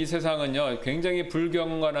여러분 이 세상은요 굉장히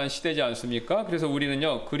불경건한 시대지 않습니까? 그래서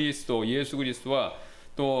우리는요 예수 그리스도와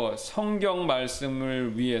또 성경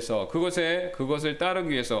말씀을 위해서 그것을 따르기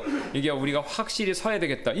위해서 이게 우리가 확실히 서야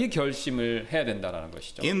되겠다 이 결심을 해야 된다라는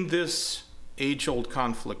것이죠. In this age-old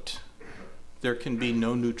conflict, there can be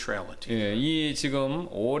no neutrality. 예, 이 지금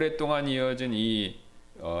오랫동안 이어진 이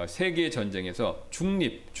세계 전쟁에서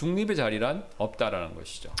중립의 자리란 없다라는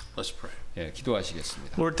것이죠. Let's pray. 예,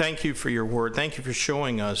 기도하시겠습니다. Lord, thank you for your word. Thank you for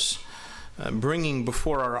showing us, bringing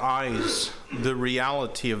before our eyes the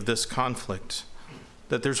reality of this conflict,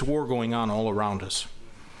 that there's war going on all around us.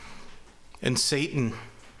 And Satan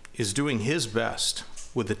is doing his best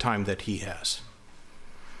with the time that he has.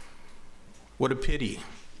 What a pity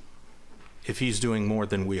if he's doing more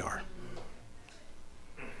than we are.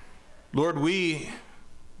 Lord, we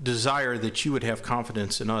desire that you would have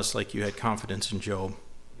confidence in us like you had confidence in Job.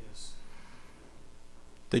 Yes.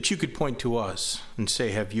 That you could point to us and say,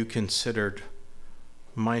 have you considered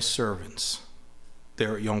my servants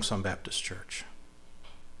there at Yongsan Baptist Church?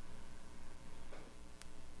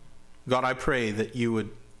 God, I pray that you would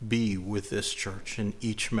be with this church and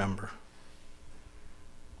each member.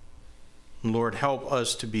 Lord, help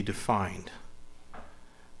us to be defined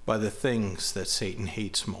by the things that Satan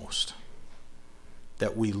hates most.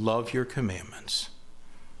 That we love your commandments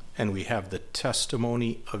and we have the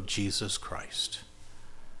testimony of Jesus Christ.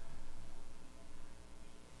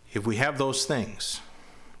 If we have those things,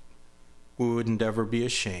 we wouldn't ever be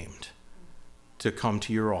ashamed to come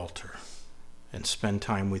to your altar and spend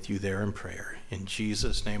time with you there in prayer. In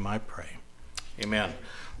Jesus' name I pray. Amen.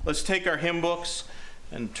 Let's take our hymn books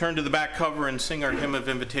and turn to the back cover and sing our hymn of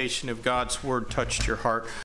invitation if God's word touched your heart.